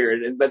of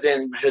weird. But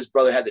then his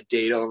brother had the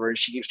date over, and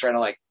she keeps trying to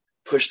like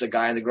push the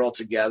guy and the girl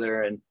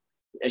together, and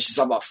she's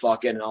talking about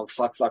fucking and all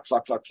fuck.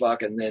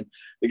 And then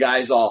the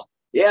guy's all,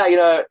 yeah, you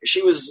know,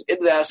 she was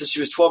into that since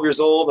she was 12 years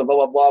old and blah,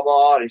 blah, blah,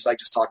 blah. And he's like,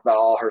 just talk about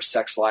all her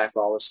sex life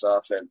and all this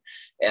stuff. And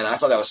I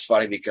thought that was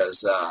funny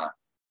because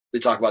they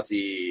talk about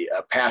the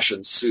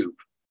passion soup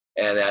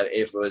and that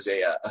if it was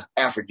a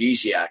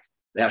aphrodisiac,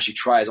 and how she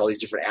tries all these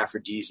different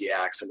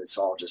aphrodisiacs and it's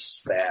all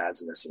just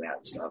fads and this and that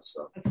and stuff.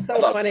 So it's so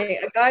funny.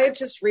 A guy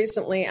just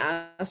recently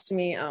asked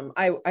me,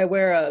 I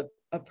wear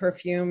a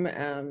perfume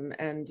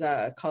and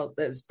called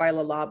this by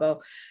Le Labo,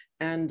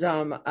 and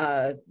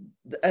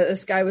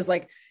this guy was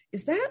like,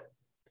 "Is that?"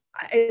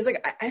 It's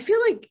like I feel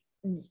like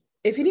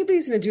if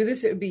anybody's going to do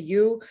this, it would be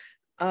you.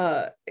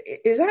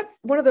 Is that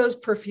one of those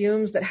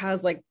perfumes that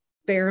has like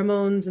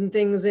pheromones and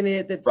things in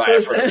it? That's right.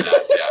 I've heard of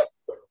that,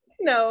 yeah.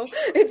 No,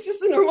 it's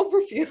just a normal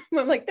perfume.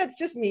 I'm like, that's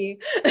just me.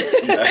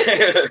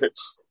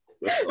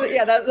 But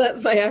yeah,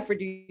 that's my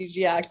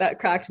aphrodisiac. That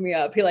cracked me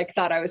up. He like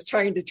thought I was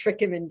trying to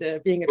trick him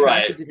into being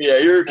attracted to me. Yeah,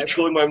 you're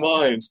controlling my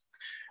mind.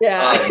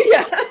 Yeah,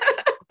 yeah.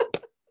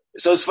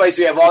 So it's funny.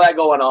 So you have all that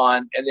going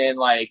on, and then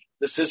like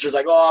the sister's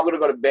like, "Oh, I'm gonna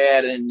go to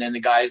bed," and then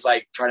the guy's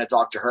like trying to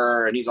talk to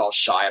her, and he's all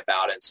shy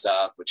about it and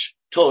stuff, which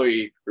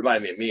totally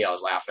reminded me of me. I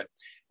was laughing,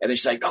 and then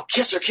she's like, "Oh,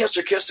 kiss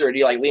her," and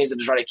he like leans in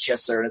to try to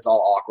kiss her, and it's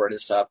all awkward and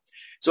stuff.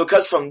 So it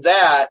cuts from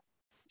that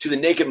to the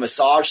naked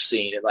massage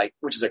scene, and like,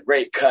 which is a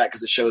great cut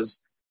because it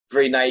shows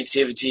very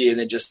naivety and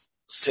then just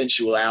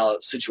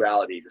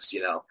sensuality, just,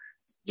 you know,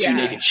 two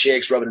naked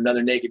chicks rubbing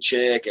another naked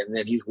chick, and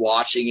then he's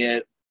watching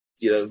it,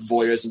 you know,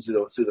 voyeurism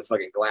through the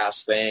fucking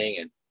glass thing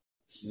and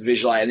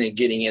visualize, and then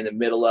getting in the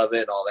middle of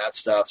it and all that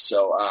stuff.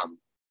 So I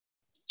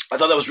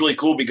thought that was really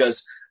cool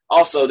because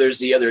also there's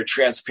the other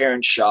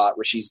transparent shot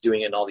which he's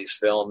doing in all these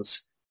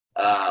films,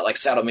 like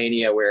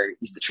Sadomania, where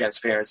he's the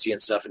transparency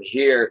and stuff, and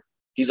here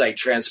he's like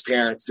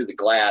transparent through the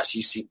glass.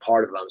 You see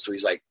part of him, so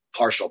he's like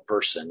partial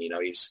person, you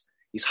know, he's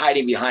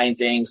hiding behind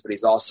things, but he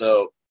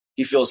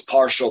feels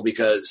partial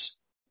because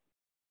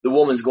the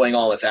woman's going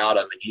on without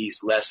him, and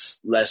he's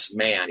less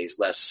man.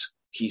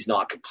 He's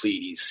not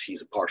complete.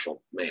 He's a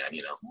partial man,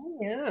 you know? Oh,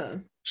 yeah.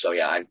 So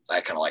yeah, I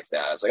kind of like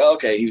that. I was like, oh,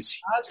 okay, he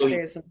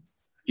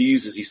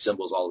uses these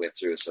symbols all the way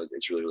through. So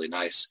it's really, really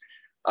nice.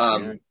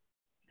 And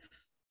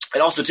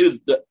also too,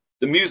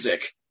 the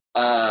music,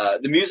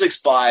 the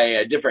music's by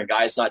a different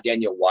guy. It's not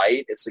Daniel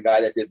White. It's the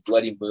guy that did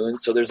Bloody Moon.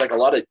 So there's like a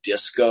lot of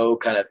disco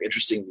kind of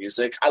interesting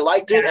music. I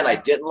liked it and I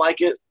didn't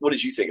like it. What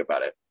did you think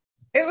about it?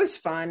 It was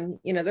fun.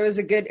 You know, there was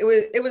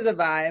it was a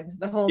vibe.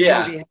 The whole movie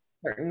had a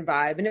certain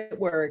vibe and it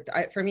worked.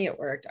 For me, it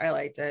worked. I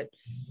liked it.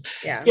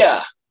 Yeah.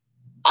 Yeah.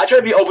 I try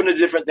to be open to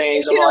different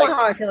things. You know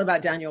how I feel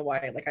about Daniel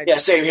White. Like,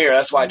 same here.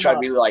 That's why I try to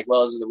be like,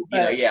 well,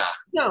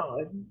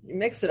 No,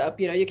 mix it up.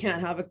 You know, you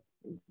can't have a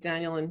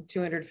Daniel in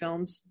 200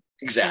 films.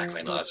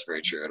 Exactly. No, that's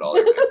very true at all.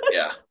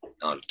 Yeah.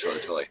 No,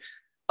 totally.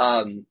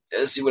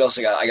 Let's see what else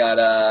I got. I got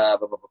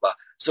blah, blah, blah, blah.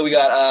 So we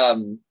got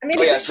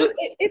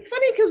it's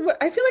funny because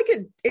I feel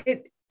like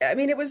it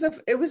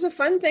was a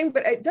fun thing,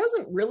 but it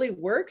doesn't really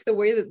work the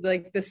way that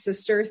like the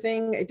sister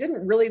thing.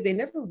 They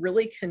never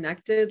really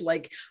connected.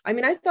 Like, I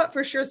mean, I thought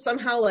for sure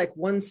somehow like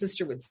one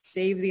sister would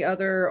save the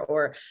other,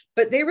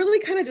 but they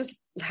really kind of just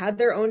had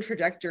their own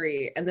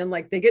trajectory, and then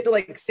like they get to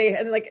like say,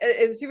 and like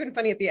it's even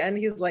funny at the end.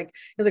 He's like,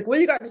 well,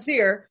 you got to see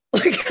her.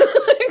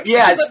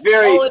 It's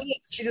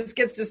very. She just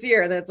gets to see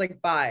her, and then it's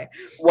like bye.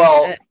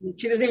 Well, and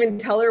she doesn't even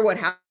tell her what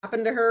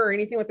happened to her or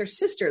anything with their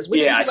sisters.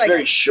 It's like,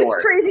 very short.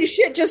 This crazy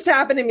shit just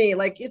happened to me.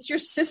 Like, it's your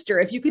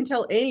sister. If you can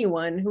tell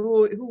anyone,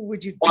 who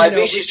would you? Well, I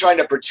think she's trying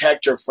to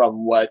protect her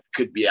from what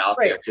could be out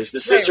there, because the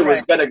sister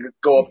was going to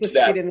go up to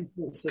that.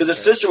 Because the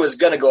sister was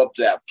going to go up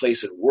to that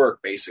place and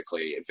work,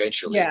 basically,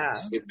 eventually. Yeah.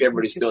 If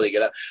everybody's building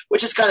it up,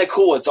 which is kind of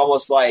cool. It's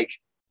almost like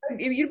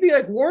you'd be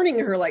like warning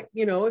her, like,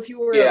 you know, if you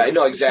were. Yeah, I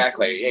know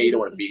exactly. Yeah, you don't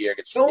want to be here.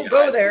 Don't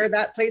go there.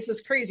 That place is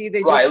crazy.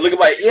 They right. Look at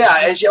my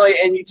and she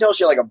and you tell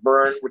she had like a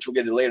burn, which we'll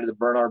get to later. The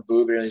burn on her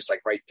boob, and it's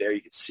like right there,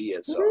 you can see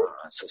it. So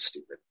it's so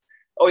stupid.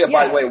 Oh yeah,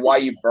 by the way, why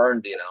you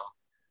burned? You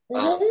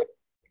know.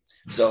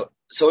 So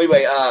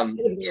anyway,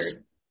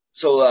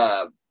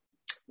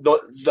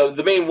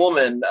 the main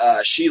woman,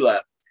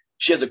 Sheila,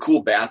 she has a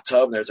cool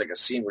bathtub, and there's like a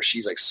scene where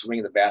she's like swimming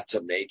in the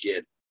bathtub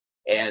naked,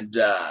 and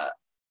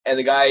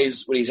the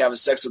guy's, when he's having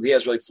sex with, he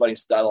has really funny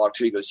dialogue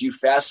too. He goes, "You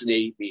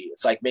fascinate me.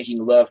 It's like making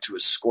love to a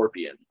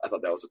scorpion." I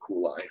thought that was a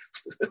cool line.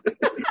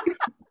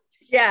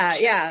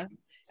 Yeah.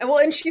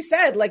 And she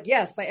said, like,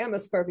 "Yes, I am a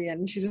scorpion."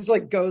 And she just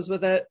like goes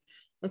with it.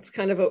 That's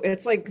kind of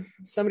it's like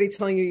somebody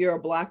telling you you're a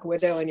Black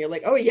Widow, and you're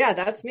like, "Oh yeah,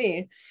 that's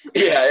me."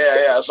 Yeah.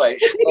 It's like,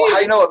 well, how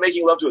do you know what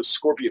making love to a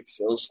scorpion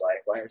feels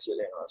like? Why is it?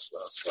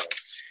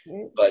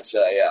 But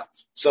yeah.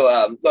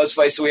 So that's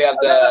funny. So we have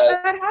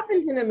that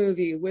happens in a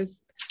movie with.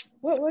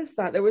 What was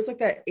that? There was like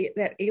that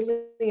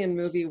alien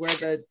movie where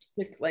the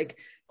like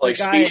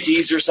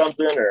Species or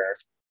something, or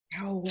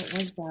what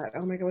was that?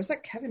 Oh my god, was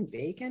that Kevin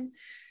Bacon?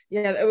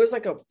 Yeah, it was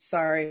like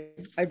sorry.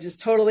 I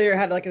just totally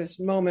had like this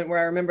moment where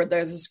I remember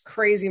there's this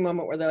crazy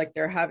moment where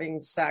they're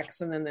having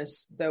sex, and then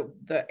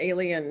the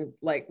alien,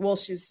 like, well,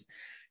 she's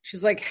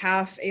like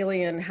half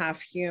alien,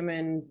 half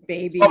human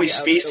baby. Probably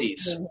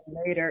Species.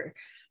 Later.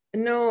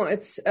 No,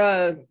 it's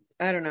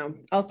I don't know.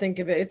 I'll think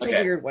of it. It's a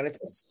weird one. It's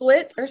a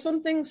Split or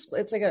something.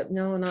 It's like not.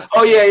 No, I know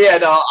what you're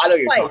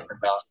talking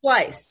about.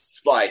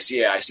 Splice.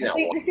 Yeah, I see that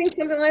one. I think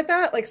something like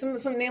that, like some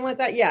name like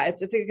that. Yeah,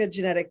 it's a good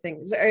genetic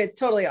thing. It's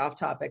totally off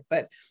topic,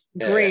 but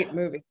great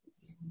movie.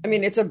 I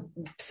mean, it's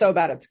so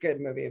bad it's a good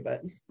movie,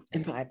 but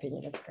in my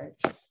opinion, it's great.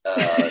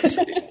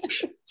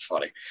 It's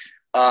funny.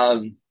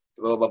 Blah,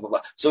 blah, blah, blah.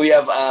 So we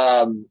have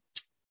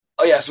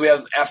so we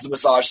have, after the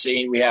massage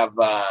scene, we have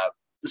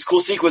this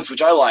cool sequence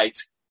which I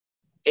liked,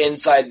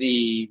 inside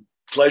the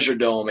Pleasure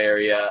Dome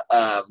area,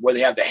 where they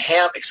have the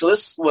hammock. So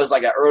this was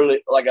like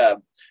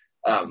the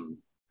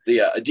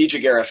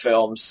Dietrich era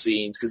film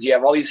scenes, because you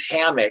have all these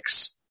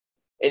hammocks,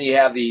 and you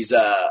have these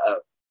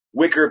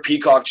wicker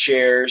peacock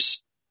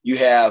chairs. You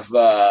have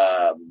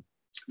the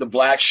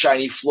black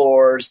shiny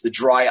floors, the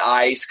dry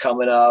ice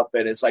coming up,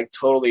 and it's like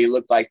totally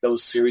looked like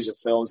those series of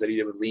films that he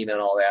did with Lena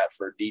and all that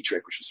for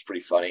Dietrich, which was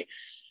pretty funny.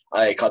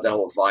 I caught that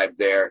whole vibe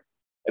there.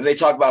 And they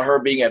talk about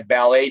her being a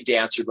ballet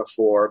dancer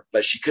before,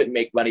 but she couldn't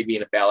make money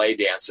being a ballet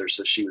dancer,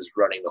 so she was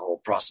running the whole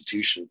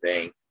prostitution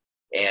thing.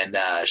 And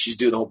she's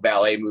doing the whole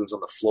ballet moves on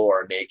the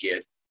floor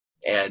naked.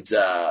 And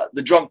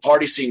the drunk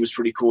party scene was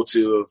pretty cool,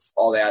 too, of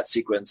all that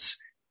sequence.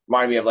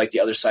 Reminded me of, like,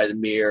 The Other Side of the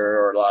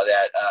Mirror, or a lot of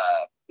that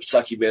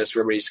succubus,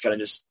 where everybody's kind of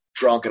just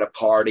drunk at a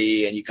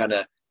party, and you kind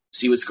of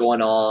see what's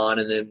going on,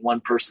 and then one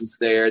person's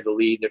there, the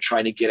lead, and they're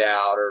trying to get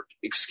out or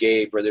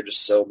escape, or they're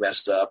just so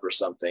messed up or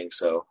something.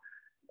 So,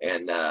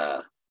 and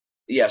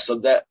so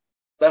that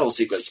whole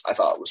sequence I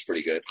thought was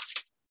pretty good.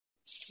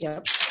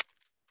 Yep.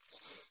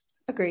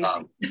 Agreed.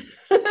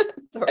 And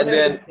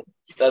then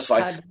that's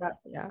fine.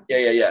 Yeah.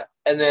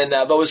 And then,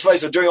 but it was funny.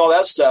 So during all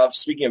that stuff,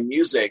 speaking of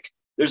music,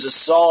 there's a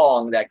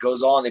song that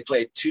goes on. They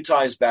play it 2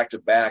 times back to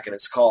back, and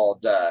it's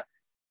called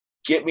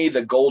 "Get Me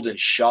the Golden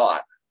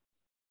Shot."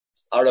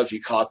 I don't know if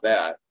you caught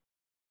that.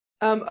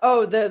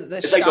 The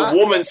it's shot. Like the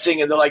woman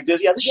singing. They're like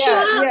this. Yeah,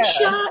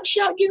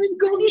 shot, give me the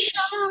golden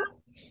shot.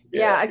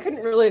 Yeah, I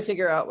couldn't really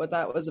figure out what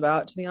that was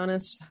about, to be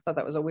honest. I thought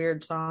that was a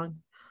weird song.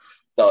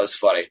 That was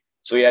funny.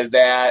 So we had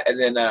that, and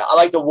then I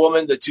like the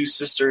woman, the 2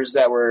 sisters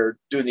that were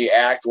doing the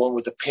act, one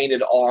with the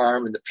painted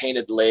arm and the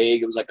painted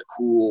leg. It was like a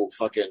cool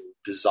fucking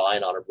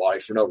design on her body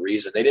for no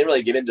reason. They didn't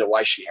really get into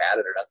why she had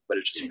it or nothing, but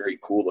it's just very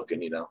cool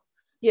looking, you know?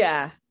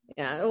 Yeah.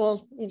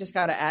 Well, you just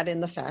got to add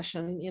in the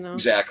fashion, you know?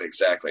 Exactly.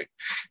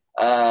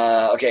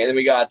 Okay, and then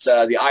we got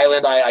the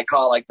island. I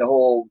call it, like, the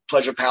whole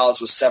Pleasure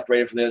Palace was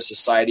separated from the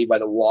society by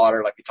the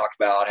water, like we talked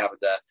about, having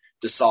the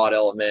Desaad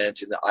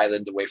element and the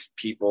island away from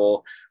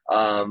people.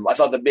 I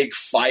thought the big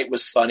fight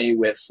was funny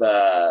with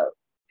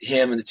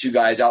him and the 2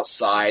 guys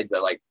outside.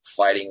 The like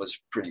fighting was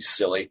pretty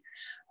silly.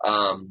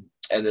 And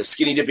the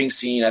skinny dipping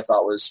scene I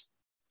thought was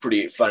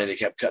pretty funny. They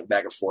kept cutting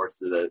back and forth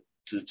to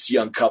this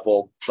young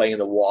couple playing in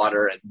the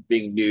water and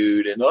being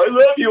nude and I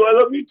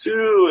love you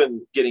too,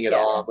 and getting it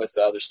on with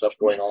the other stuff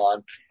going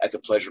on at the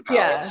Pleasure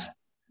Palace.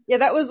 Yeah,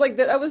 that was like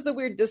that was the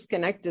weird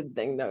disconnected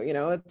thing, though. You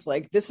know, it's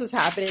like this is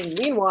happening.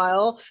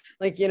 Meanwhile,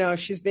 like, you know,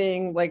 she's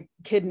being like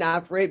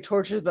kidnapped, raped,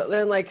 tortured, but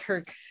then like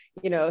her,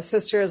 you know,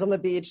 sister is on the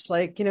beach,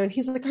 like, you know, and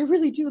he's like, I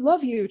really do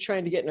love you,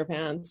 trying to get in her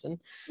pants. And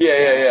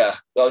yeah.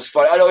 That was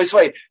funny. I know, it's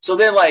funny. So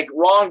then like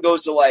Ron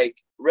goes to like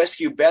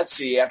rescue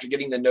Betsy after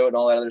getting the note and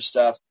all that other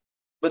stuff.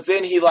 But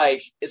then he,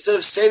 like, instead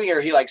of saving her,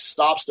 he, like,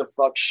 stops to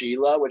fuck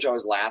Sheila, which I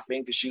was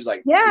laughing because she's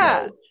like,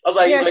 yeah. You know, I was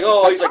like,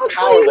 he's like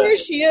powerless. Where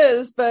she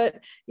is, but,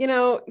 you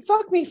know,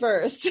 fuck me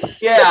first.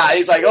 Yeah,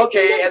 he's like,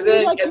 okay, and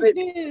then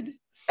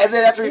And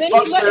then after he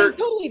fucks her, he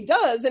totally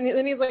does, and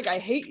then he's like, "I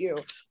hate you,"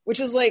 which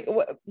is like,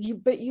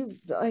 you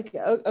like,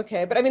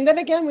 okay, but I mean, then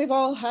again, we've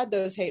all had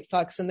those hate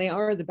fucks, and they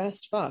are the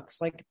best fucks.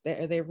 Like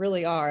they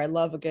really are. I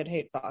love a good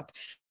hate fuck.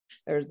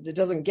 It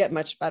doesn't get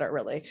much better,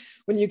 really.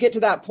 When you get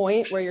to that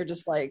point where you're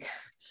just like,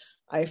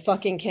 I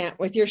fucking can't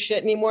with your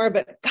shit anymore,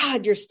 but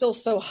God, you're still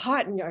so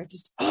hot, and you're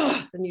just,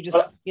 and you just.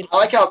 You know. I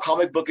like how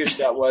comic bookish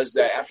that was.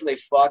 That after they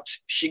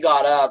fucked, she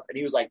got up, and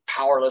he was like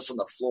powerless on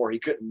the floor. He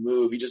couldn't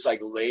move. He just like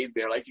laid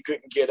there, like he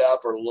couldn't get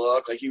up or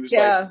look. Like he was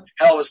like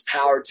hell of his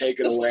power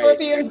taken away. The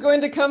scorpion's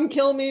going to come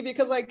kill me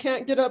because I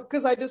can't get up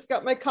because I just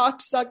got my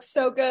cock sucked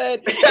so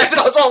good. Yeah,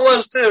 that's all it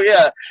was too.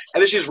 Yeah,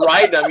 and then she's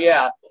riding him.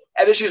 Yeah.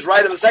 And then she's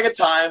riding him the second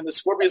time. The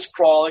scorpion's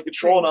crawling,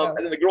 controlling him,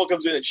 and then the girl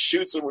comes in and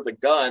shoots him with a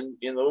gun.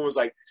 And the woman's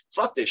like,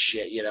 "Fuck this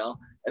shit," you know.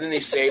 And then they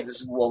save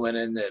this woman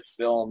in the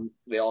film.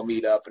 They all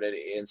meet up, and it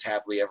ends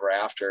happily ever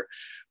after.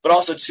 But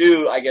also,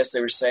 too, I guess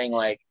they were saying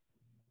like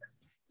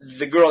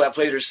the girl that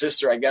played her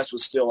sister, I guess,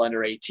 was still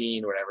under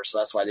 18 or whatever. So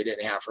that's why they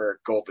didn't have her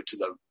go up into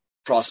the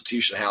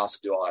prostitution house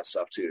and do all that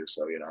stuff too.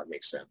 So it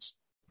makes sense.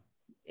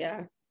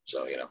 Yeah.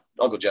 So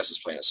Uncle Jess is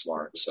playing it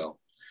smart. So.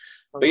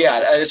 But yeah,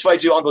 and it's funny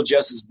too. Uncle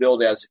Jess is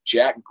billed as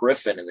Jack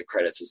Griffin in the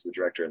credits as the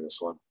director in this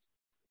one.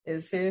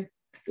 Is he?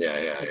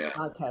 Yeah.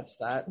 I'll catch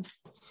that.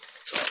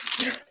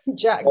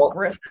 Jack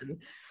Griffin.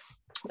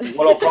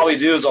 What I'll probably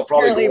do is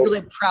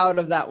really proud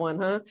of that one,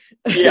 huh?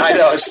 Yeah, I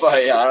know, it's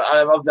funny. Yeah, I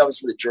don't know if that was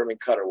for the German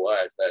cut or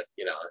what, but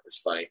it's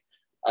funny.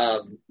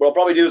 What I'll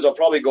probably do is I'll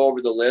probably go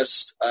over the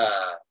list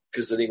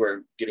because I think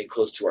we're getting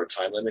close to our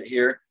time limit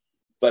here.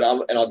 But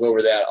I'll go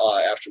over that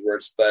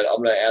afterwards. But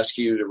I'm going to ask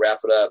you to wrap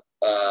it up.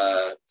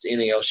 Is there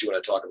anything else you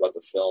want to talk about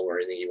the film or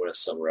anything you want to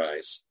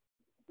summarize?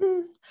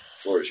 The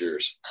floor is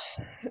yours.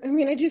 I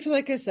mean, I do feel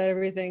like I said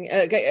everything.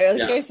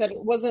 I said,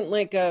 it wasn't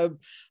like a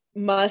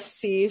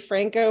must-see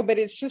Franco, but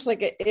it's just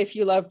like if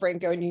you love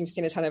Franco and you've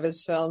seen a ton of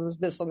his films,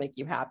 this will make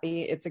you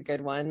happy. It's a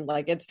good one.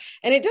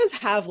 And it does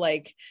have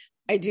like,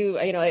 I do,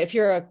 if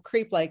you're a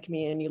creep like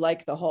me and you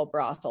like the whole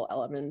brothel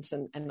elements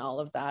and all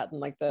of that, and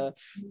like the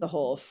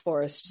whole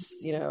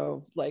forced,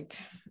 like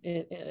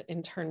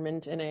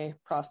internment in a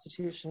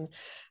prostitution,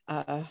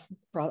 I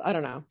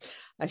don't know.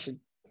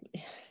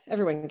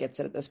 Everyone gets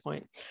it at this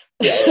point.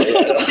 You'll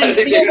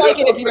like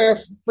it if you're a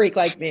freak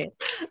like me.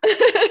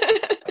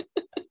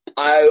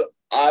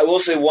 I will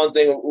say one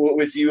thing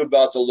with you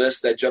about the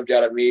list that jumped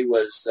out at me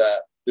was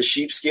the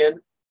sheepskin.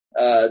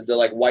 The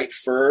like white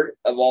fur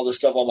of all the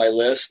stuff on my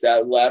list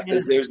that left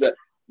because there's the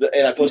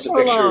and I posted a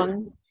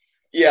picture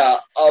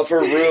of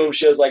her room.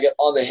 She has like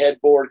on the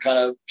headboard kind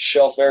of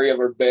shelf area of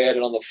her bed,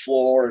 and on the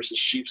floor it's a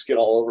sheepskin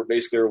all over,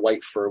 basically, or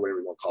white fur, whatever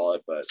you want to call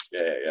it. But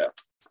yeah.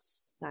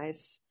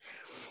 Nice.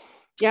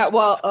 Yeah.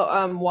 Well,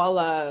 while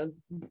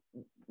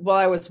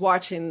I was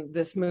watching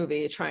this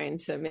movie, trying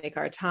to make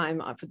our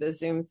time for the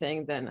Zoom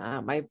thing, then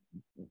my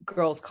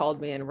girls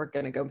called me and we're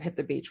going to go hit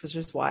the beach, which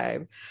is why I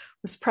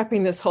was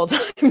prepping this whole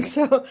time.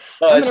 So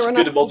I'm going to run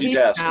good to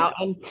multitask now,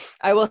 and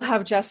I will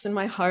have Jess in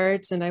my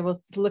heart, and I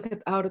will look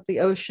out at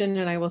the ocean,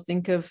 and I will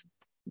think of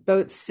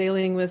boats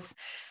sailing with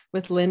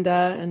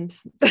Linda and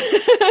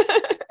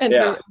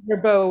her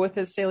beau with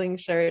his sailing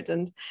shirt,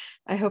 and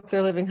I hope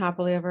they're living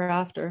happily ever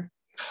after.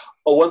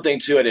 Oh, one thing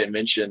too I didn't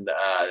mention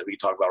that we can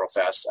talk about real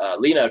fast.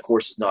 Lena, of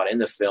course, is not in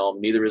the film.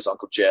 Neither is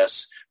Uncle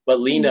Jess. But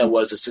Lena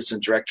was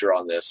assistant director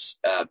on this,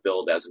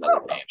 billed as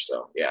another name.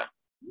 So yeah,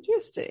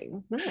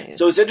 interesting, nice.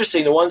 So it's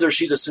interesting. The ones that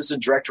she's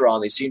assistant director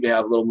on, they seem to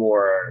have a little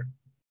more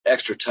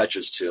extra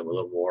touches to them, a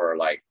little more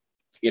like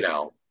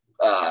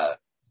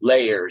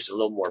layers, a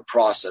little more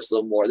process, a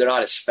little more. They're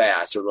not as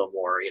fast. They're a little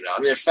more. I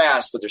mean, they're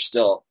fast, but there's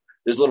a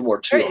little more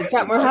to them.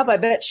 Got more help. I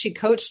bet she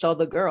coached all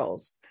the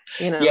girls.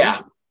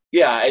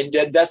 Yeah, and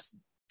that's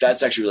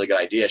actually a really good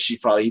idea. He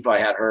probably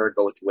had her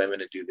go with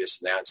women and do this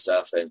and that and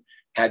stuff, and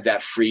had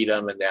that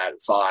freedom and that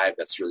vibe.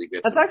 That's really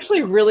good. That's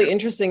actually really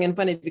interesting and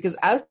funny because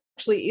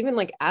actually, even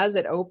like as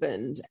it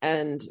opened,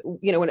 and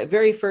when it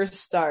very first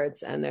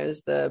starts, and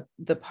there's the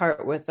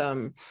part with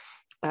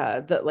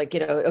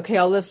okay,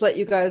 I'll just let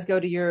you guys go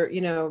to your,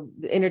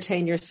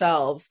 entertain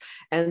yourselves,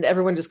 and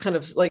everyone just kind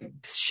of like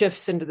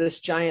shifts into this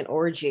giant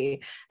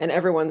orgy, and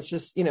everyone's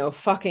just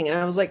fucking, and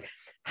I was like,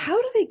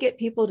 how do they get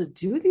people to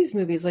do these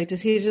movies? Like,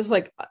 does he just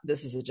like,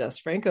 this is a Jess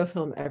Franco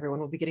film, everyone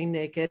will be getting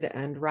naked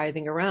and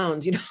writhing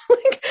around,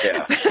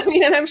 Yeah. I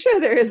mean, and I'm sure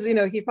there is,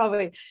 he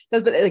probably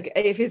does, but like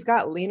if he's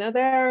got Lena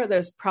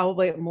there's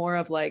probably more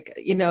of like,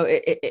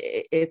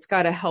 it's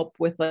got to help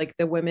with like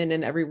the women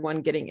and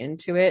everyone getting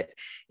into it,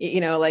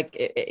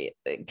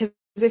 because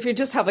if you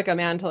just have like a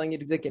man telling you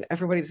to like,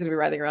 everybody's going to be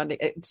writhing around,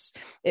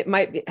 it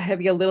might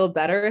be a little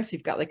better if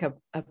you've got like a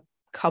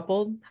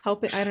couple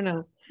helping. I don't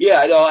know. Yeah,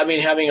 I know. I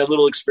mean, having a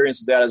little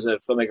experience with that as a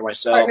filmmaker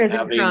myself,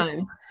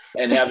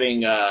 and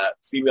having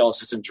female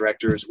assistant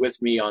directors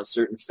with me on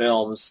certain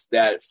films,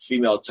 that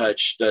female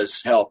touch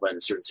does help in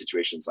certain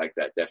situations like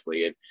that.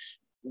 Definitely, it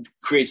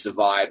creates the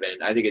vibe,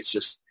 and I think it's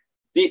just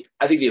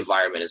I think the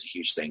environment is a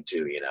huge thing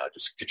too.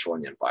 Just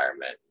controlling the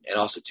environment, and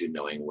also too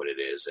knowing what it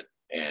is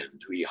and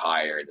who you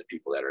hire and the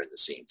people that are in the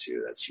scene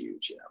too. That's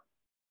huge.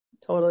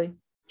 Totally.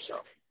 So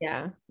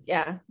yeah.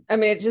 I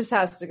mean, it just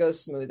has to go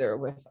smoother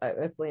with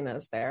if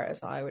Lena's there,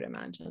 as I would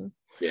imagine.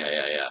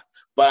 Yeah.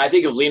 But I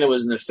think if Lena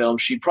was in the film,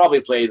 she'd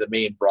probably play the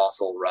main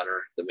brothel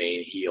runner, the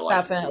main heel.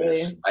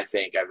 Definitely. I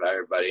think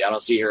everybody. I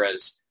don't see her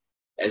as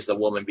the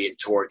woman being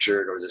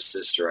tortured or the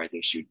sister. I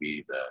think she'd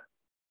be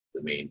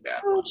the main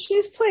bad one.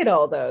 She's played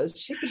all those.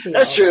 She could be.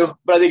 That's true,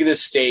 but I think at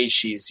this stage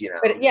she's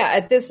But yeah,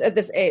 at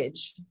this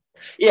age.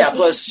 Yeah,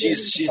 plus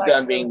she's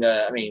done being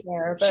the. I mean,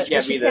 but she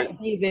can't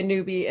be the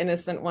newbie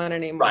innocent one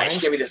anymore. Right,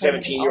 she can't be the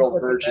 17-year-old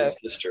virgin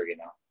sister,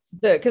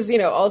 Because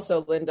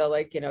also Linda,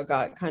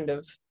 got kind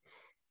of.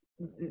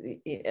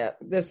 Yeah,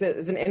 there's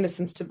an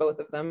innocence to both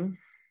of them.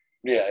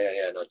 Yeah.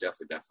 No,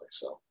 definitely.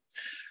 So,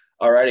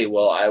 alrighty.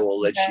 Well, I will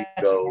let you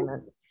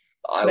go.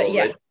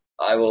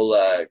 I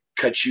will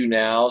cut you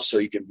now, so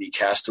you can be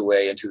cast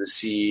away into the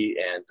sea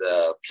and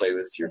play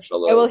with your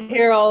fellow. I will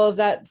hear all of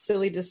that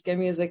silly disco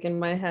music in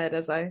my head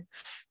as I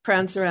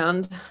prance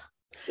around.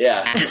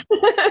 Yeah.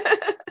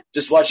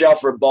 Just watch out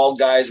for bald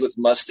guys with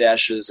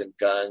mustaches and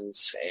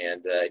guns,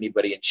 and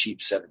anybody in cheap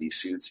 70s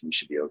suits, and you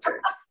should be okay.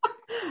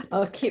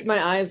 I'll keep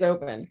my eyes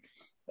open.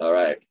 All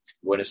right.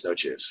 Buenas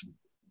noches.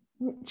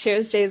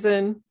 Cheers,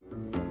 Jason.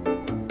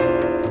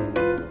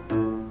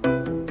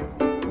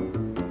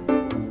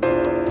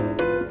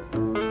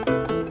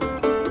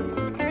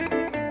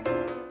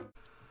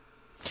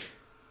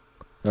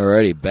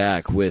 Alrighty,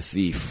 back with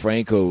the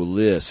Franco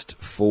list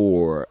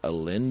for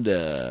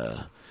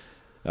Alinda.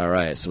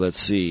 Alright, so let's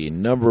see.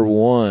 Number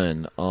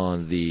 1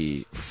 on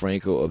the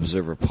Franco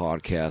Observer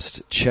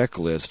podcast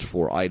checklist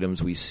for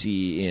items we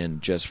see in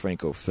Jess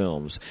Franco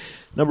films.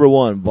 Number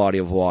 1, body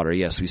of water.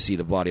 Yes, we see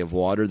the body of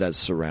water that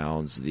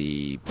surrounds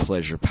the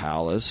Pleasure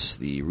Palace,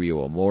 the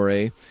Rio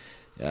Amore,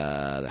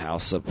 the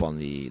house up on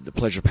the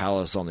Pleasure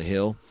Palace on the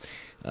hill.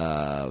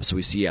 So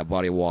we see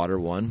body of water,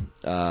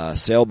 1.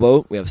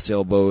 Sailboat. We have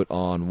sailboat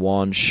on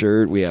Juan's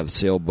shirt. We have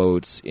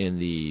sailboats in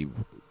the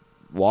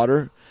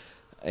water.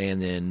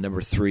 And then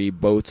number 3,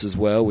 boats as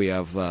well. We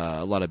have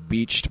a lot of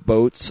beached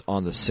boats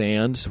on the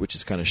sand, which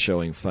is kind of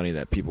showing funny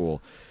that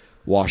people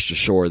washed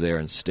ashore there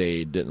and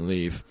stayed, didn't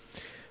leave.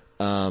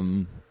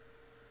 Number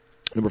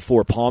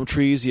 4, palm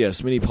trees.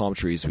 Yes, many palm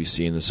trees we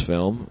see in this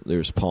film.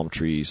 There's palm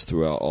trees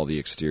throughout all the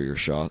exterior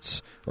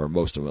shots, or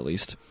most of them at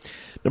least.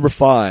 Number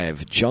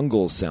 5,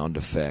 jungle sound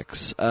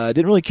effects.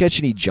 Didn't really catch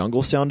any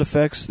jungle sound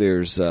effects.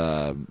 There's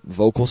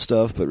vocal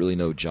stuff, but really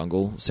no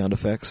jungle sound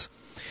effects.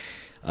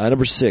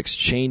 Number 6,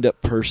 chained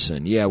up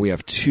person. Yeah, we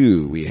have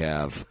 2. We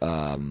have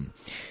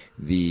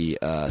the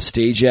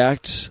stage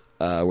act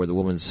where the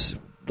woman's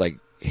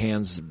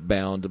hands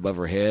bound above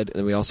her head, and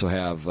then we also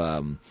have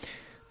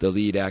the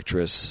lead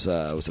actress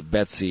was it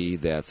Betsy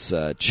that's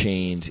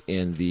chained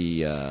in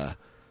the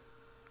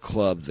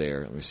club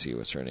there. Let me see,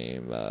 what's her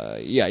name?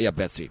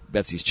 Betsy.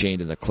 Betsy's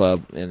chained in the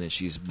club, and then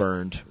she's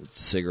burned with a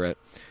cigarette,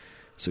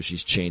 so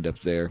she's chained up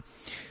there.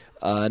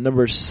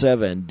 Number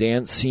 7,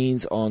 dance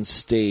scenes on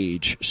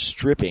stage,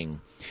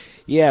 stripping.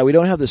 Yeah, we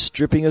don't have the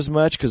stripping as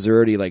much because they're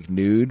already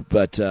nude,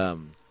 but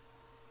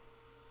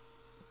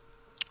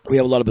we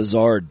have a lot of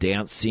bizarre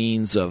dance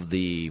scenes of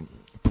the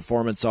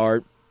performance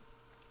art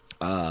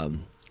for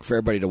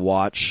everybody to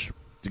watch.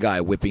 The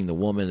guy whipping the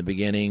woman in the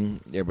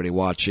beginning, everybody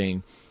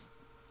watching.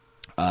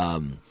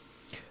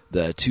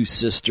 The 2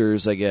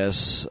 sisters, I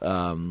guess,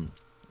 with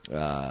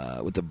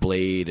the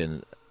blade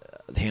and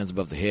the hands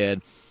above the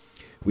head.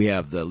 We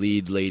have the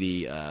lead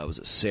lady, was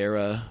it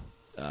Sarah?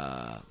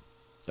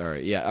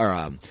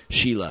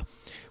 Sheila.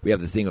 We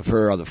have the thing of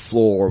her on the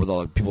floor with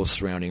all the people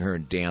surrounding her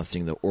and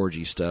dancing, the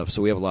orgy stuff.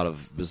 So we have a lot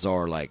of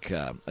bizarre, I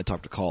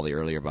talked to Cauley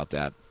earlier about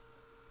that.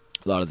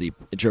 A lot of the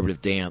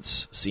interpretive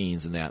dance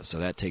scenes and that. So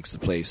that takes the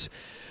place,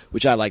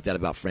 which I like that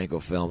about Franco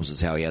films,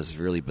 is how he has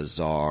really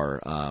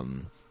bizarre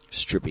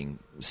stripping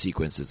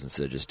sequences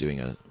instead of just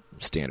doing a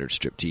standard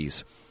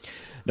striptease.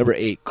 Number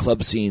 8,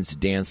 club scenes,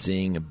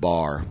 dancing,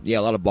 bar. Yeah,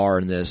 a lot of bar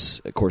in this.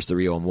 Of course, the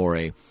Rio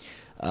Amore.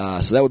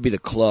 So that would be the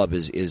club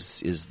is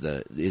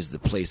the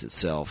place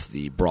itself,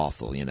 the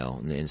brothel.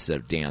 And instead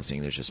of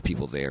dancing, there's just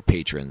people there,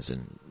 patrons,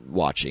 and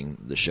watching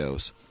the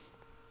shows.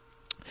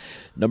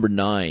 Number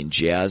 9,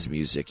 jazz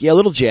music. Yeah, a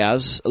little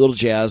jazz,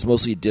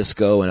 mostly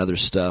disco and other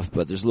stuff,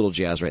 but there's a little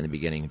jazz right in the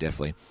beginning,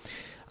 definitely.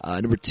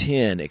 Number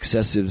 10,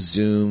 excessive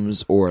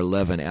zooms or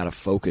 11 out of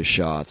focus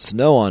shots.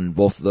 No on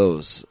both of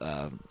those,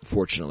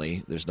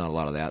 fortunately. There's not a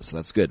lot of that, so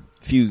that's good.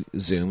 A few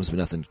zooms, but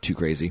nothing too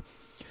crazy.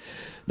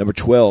 Number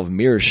 12,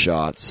 mirror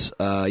shots.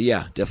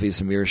 Definitely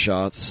some mirror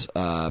shots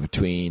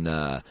between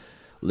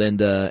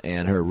Linda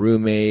and her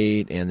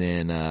roommate, and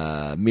then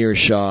mirror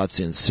shots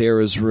in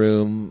Sheila's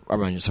room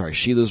on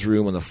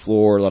the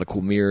floor. A lot of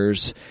cool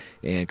mirrors,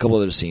 and a couple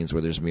other scenes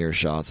where there's mirror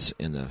shots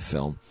in the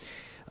film.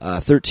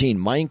 13,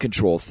 mind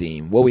control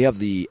theme. Well, we have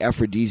the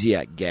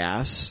aphrodisiac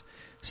gas,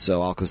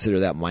 so I'll consider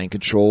that mind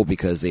control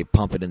because they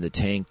pump it in the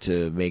tank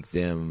to make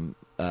them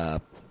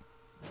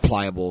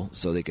pliable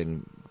so they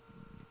can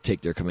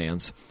take their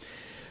commands.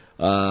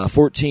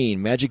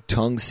 14, magic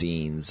tongue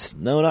scenes.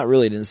 No, not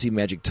really. Didn't see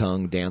magic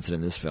tongue dancing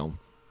in this film.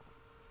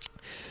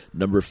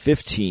 Number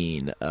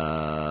 15,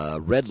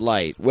 red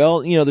light.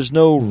 Well, there's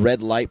no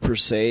red light per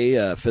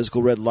se,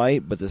 physical red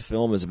light, but the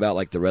film is about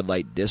like the red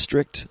light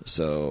district.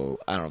 So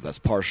I don't know if that's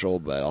partial,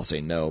 but I'll say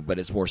no. But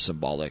it's more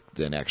symbolic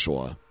than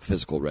actual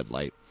physical red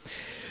light.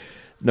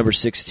 Number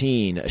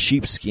 16, a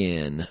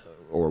sheepskin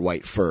or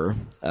white fur,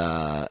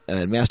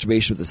 and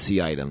masturbation with a C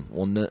item.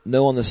 Well,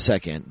 no on the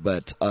second,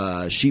 but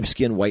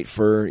sheepskin, white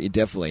fur,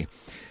 definitely.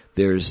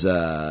 There's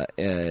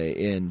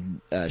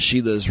in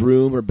Sheila's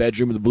room or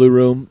bedroom, the blue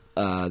room.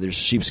 There's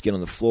sheepskin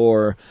on the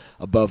floor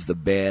above the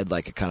bed,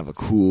 like a kind of a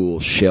cool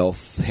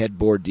shelf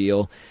headboard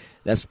deal.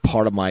 That's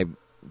part of my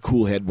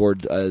cool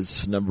headboard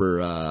as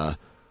number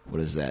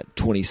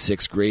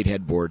 26 grade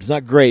headboard. It's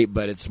not great,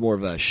 but it's more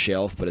of a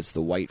shelf, but it's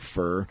the white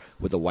fur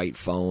with a white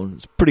phone.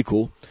 It's pretty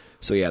cool.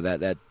 So yeah,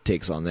 that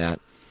takes on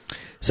that.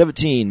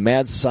 17,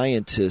 mad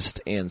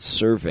scientist and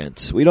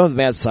servant. We don't have the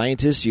mad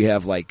scientist. You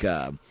have like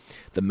the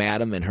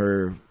madam and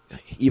her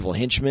evil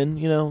henchman,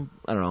 I don't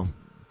know,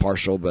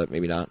 partial, but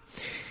maybe not.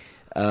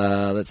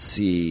 Let's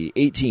see,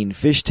 18,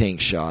 fish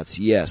tank shots.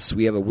 Yes,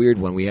 we have a weird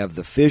one. We have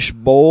the fish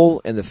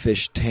bowl and the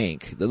fish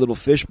tank. The little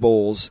fish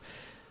bowls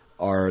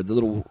are the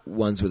little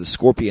ones where the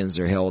scorpions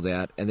are held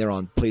at, and they're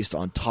placed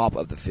on top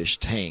of the fish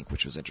tank,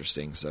 which was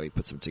interesting, so he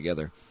puts them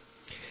together.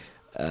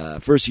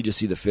 First you just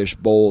see the fish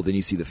bowl, then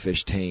you see the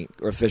fish tank,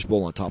 or fish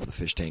bowl on top of the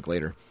fish tank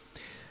later.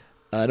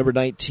 Number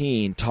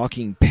 19,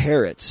 talking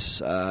parrots.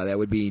 That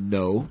would be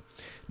no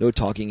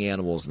talking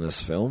animals in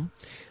this film.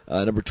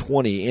 Number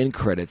 20, end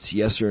credits,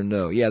 yes or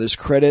no. Yeah, there's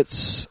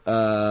credits.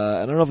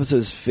 I don't know if it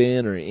says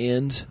fin or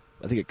end.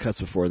 I think it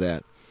cuts before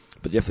that.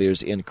 But definitely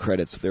there's end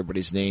credits with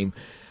everybody's name.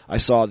 I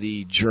saw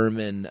the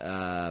German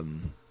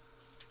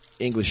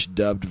English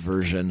dubbed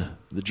version,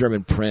 the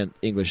German print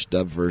English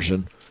dubbed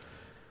version.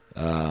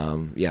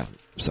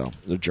 So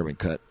the German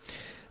cut.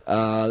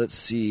 Let's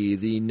see.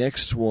 The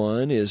next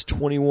one is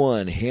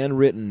 21,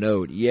 handwritten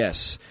note.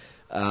 Yes.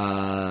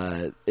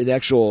 An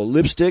actual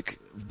lipstick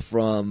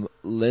from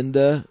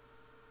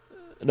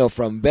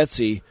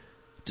Betsy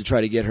to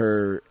try to get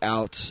her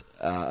out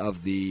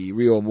of the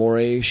Rio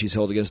Amore. She's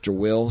held against her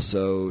will,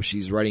 so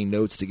she's writing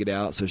notes to get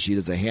out. So she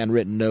does a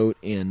handwritten note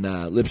in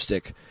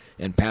lipstick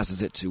and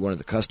passes it to one of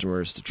the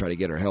customers to try to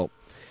get her help.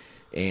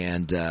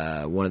 And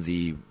one of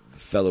the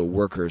fellow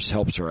workers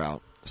helps her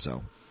out.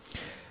 So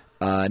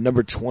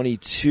number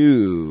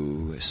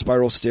 22,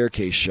 spiral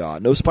staircase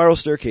shot. No spiral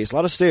staircase. A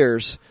lot of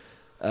stairs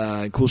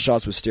and cool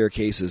shots with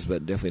staircases,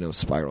 but definitely no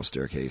spiral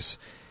staircase.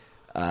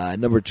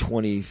 Number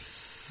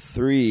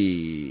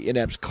 23,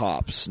 inept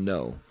cops.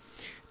 No.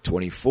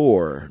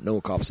 24,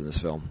 no cops in this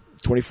film.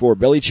 24,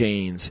 belly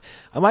chains.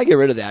 I might get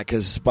rid of that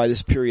because by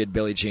this period,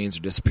 belly chains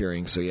are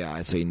disappearing. So yeah,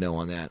 I'd say no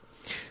on that.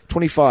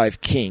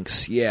 25,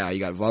 kinks. Yeah, you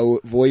got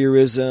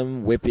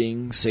voyeurism,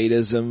 whipping,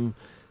 sadism,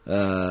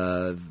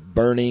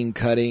 burning,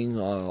 cutting,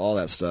 all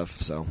that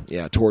stuff. So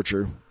yeah,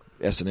 torture,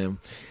 S&M.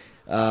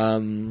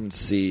 Let's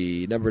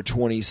see, number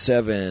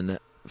 27,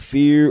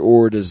 fear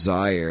or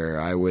desire.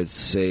 I would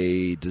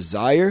say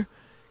desire,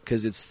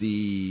 because it's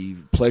the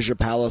pleasure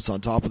palace on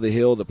top of the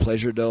hill, the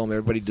pleasure dome.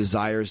 Everybody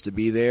desires to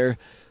be there,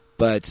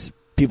 but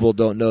people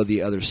don't know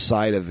the other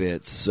side of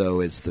it.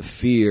 So it's the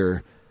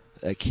fear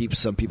that keeps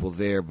some people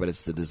there, but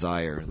it's the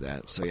desire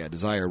that. So yeah,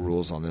 desire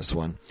rules on this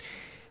one.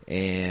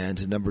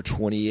 And number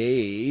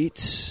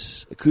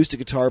 28, acoustic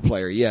guitar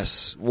player.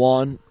 Yes,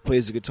 Juan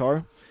plays the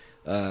guitar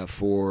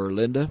for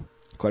Linda.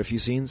 Quite a few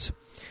scenes.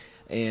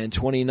 And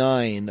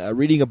 29,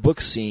 reading a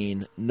book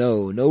scene.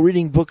 No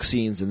reading book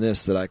scenes in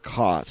this that I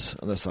caught,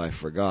 unless I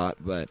forgot,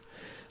 but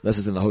unless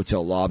it's in the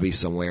hotel lobby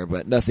somewhere.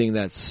 But nothing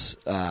that's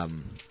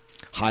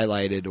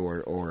highlighted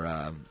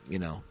or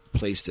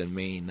placed in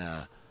main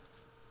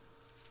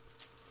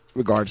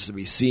regards to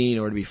be seen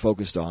or to be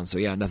focused on. So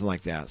yeah, nothing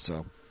like that.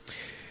 So,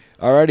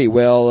 alrighty,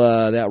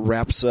 well, that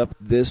wraps up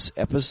this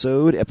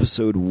episode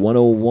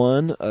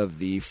 101 of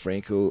the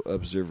Franco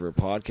Observer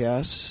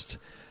podcast.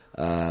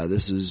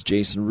 This is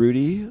Jason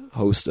Rudy,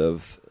 host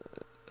of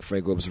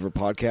Franco Observer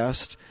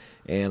Podcast,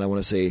 and I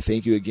want to say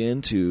thank you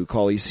again to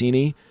Kali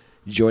Sini,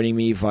 joining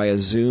me via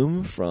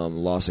Zoom from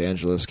Los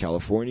Angeles,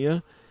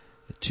 California,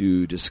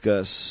 to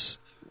discuss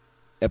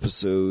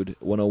episode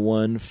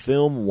 101,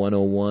 film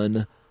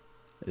 101,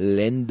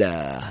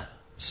 Linda.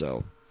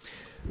 So,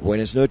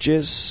 buenas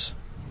noches,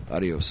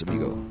 adios,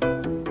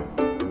 amigo.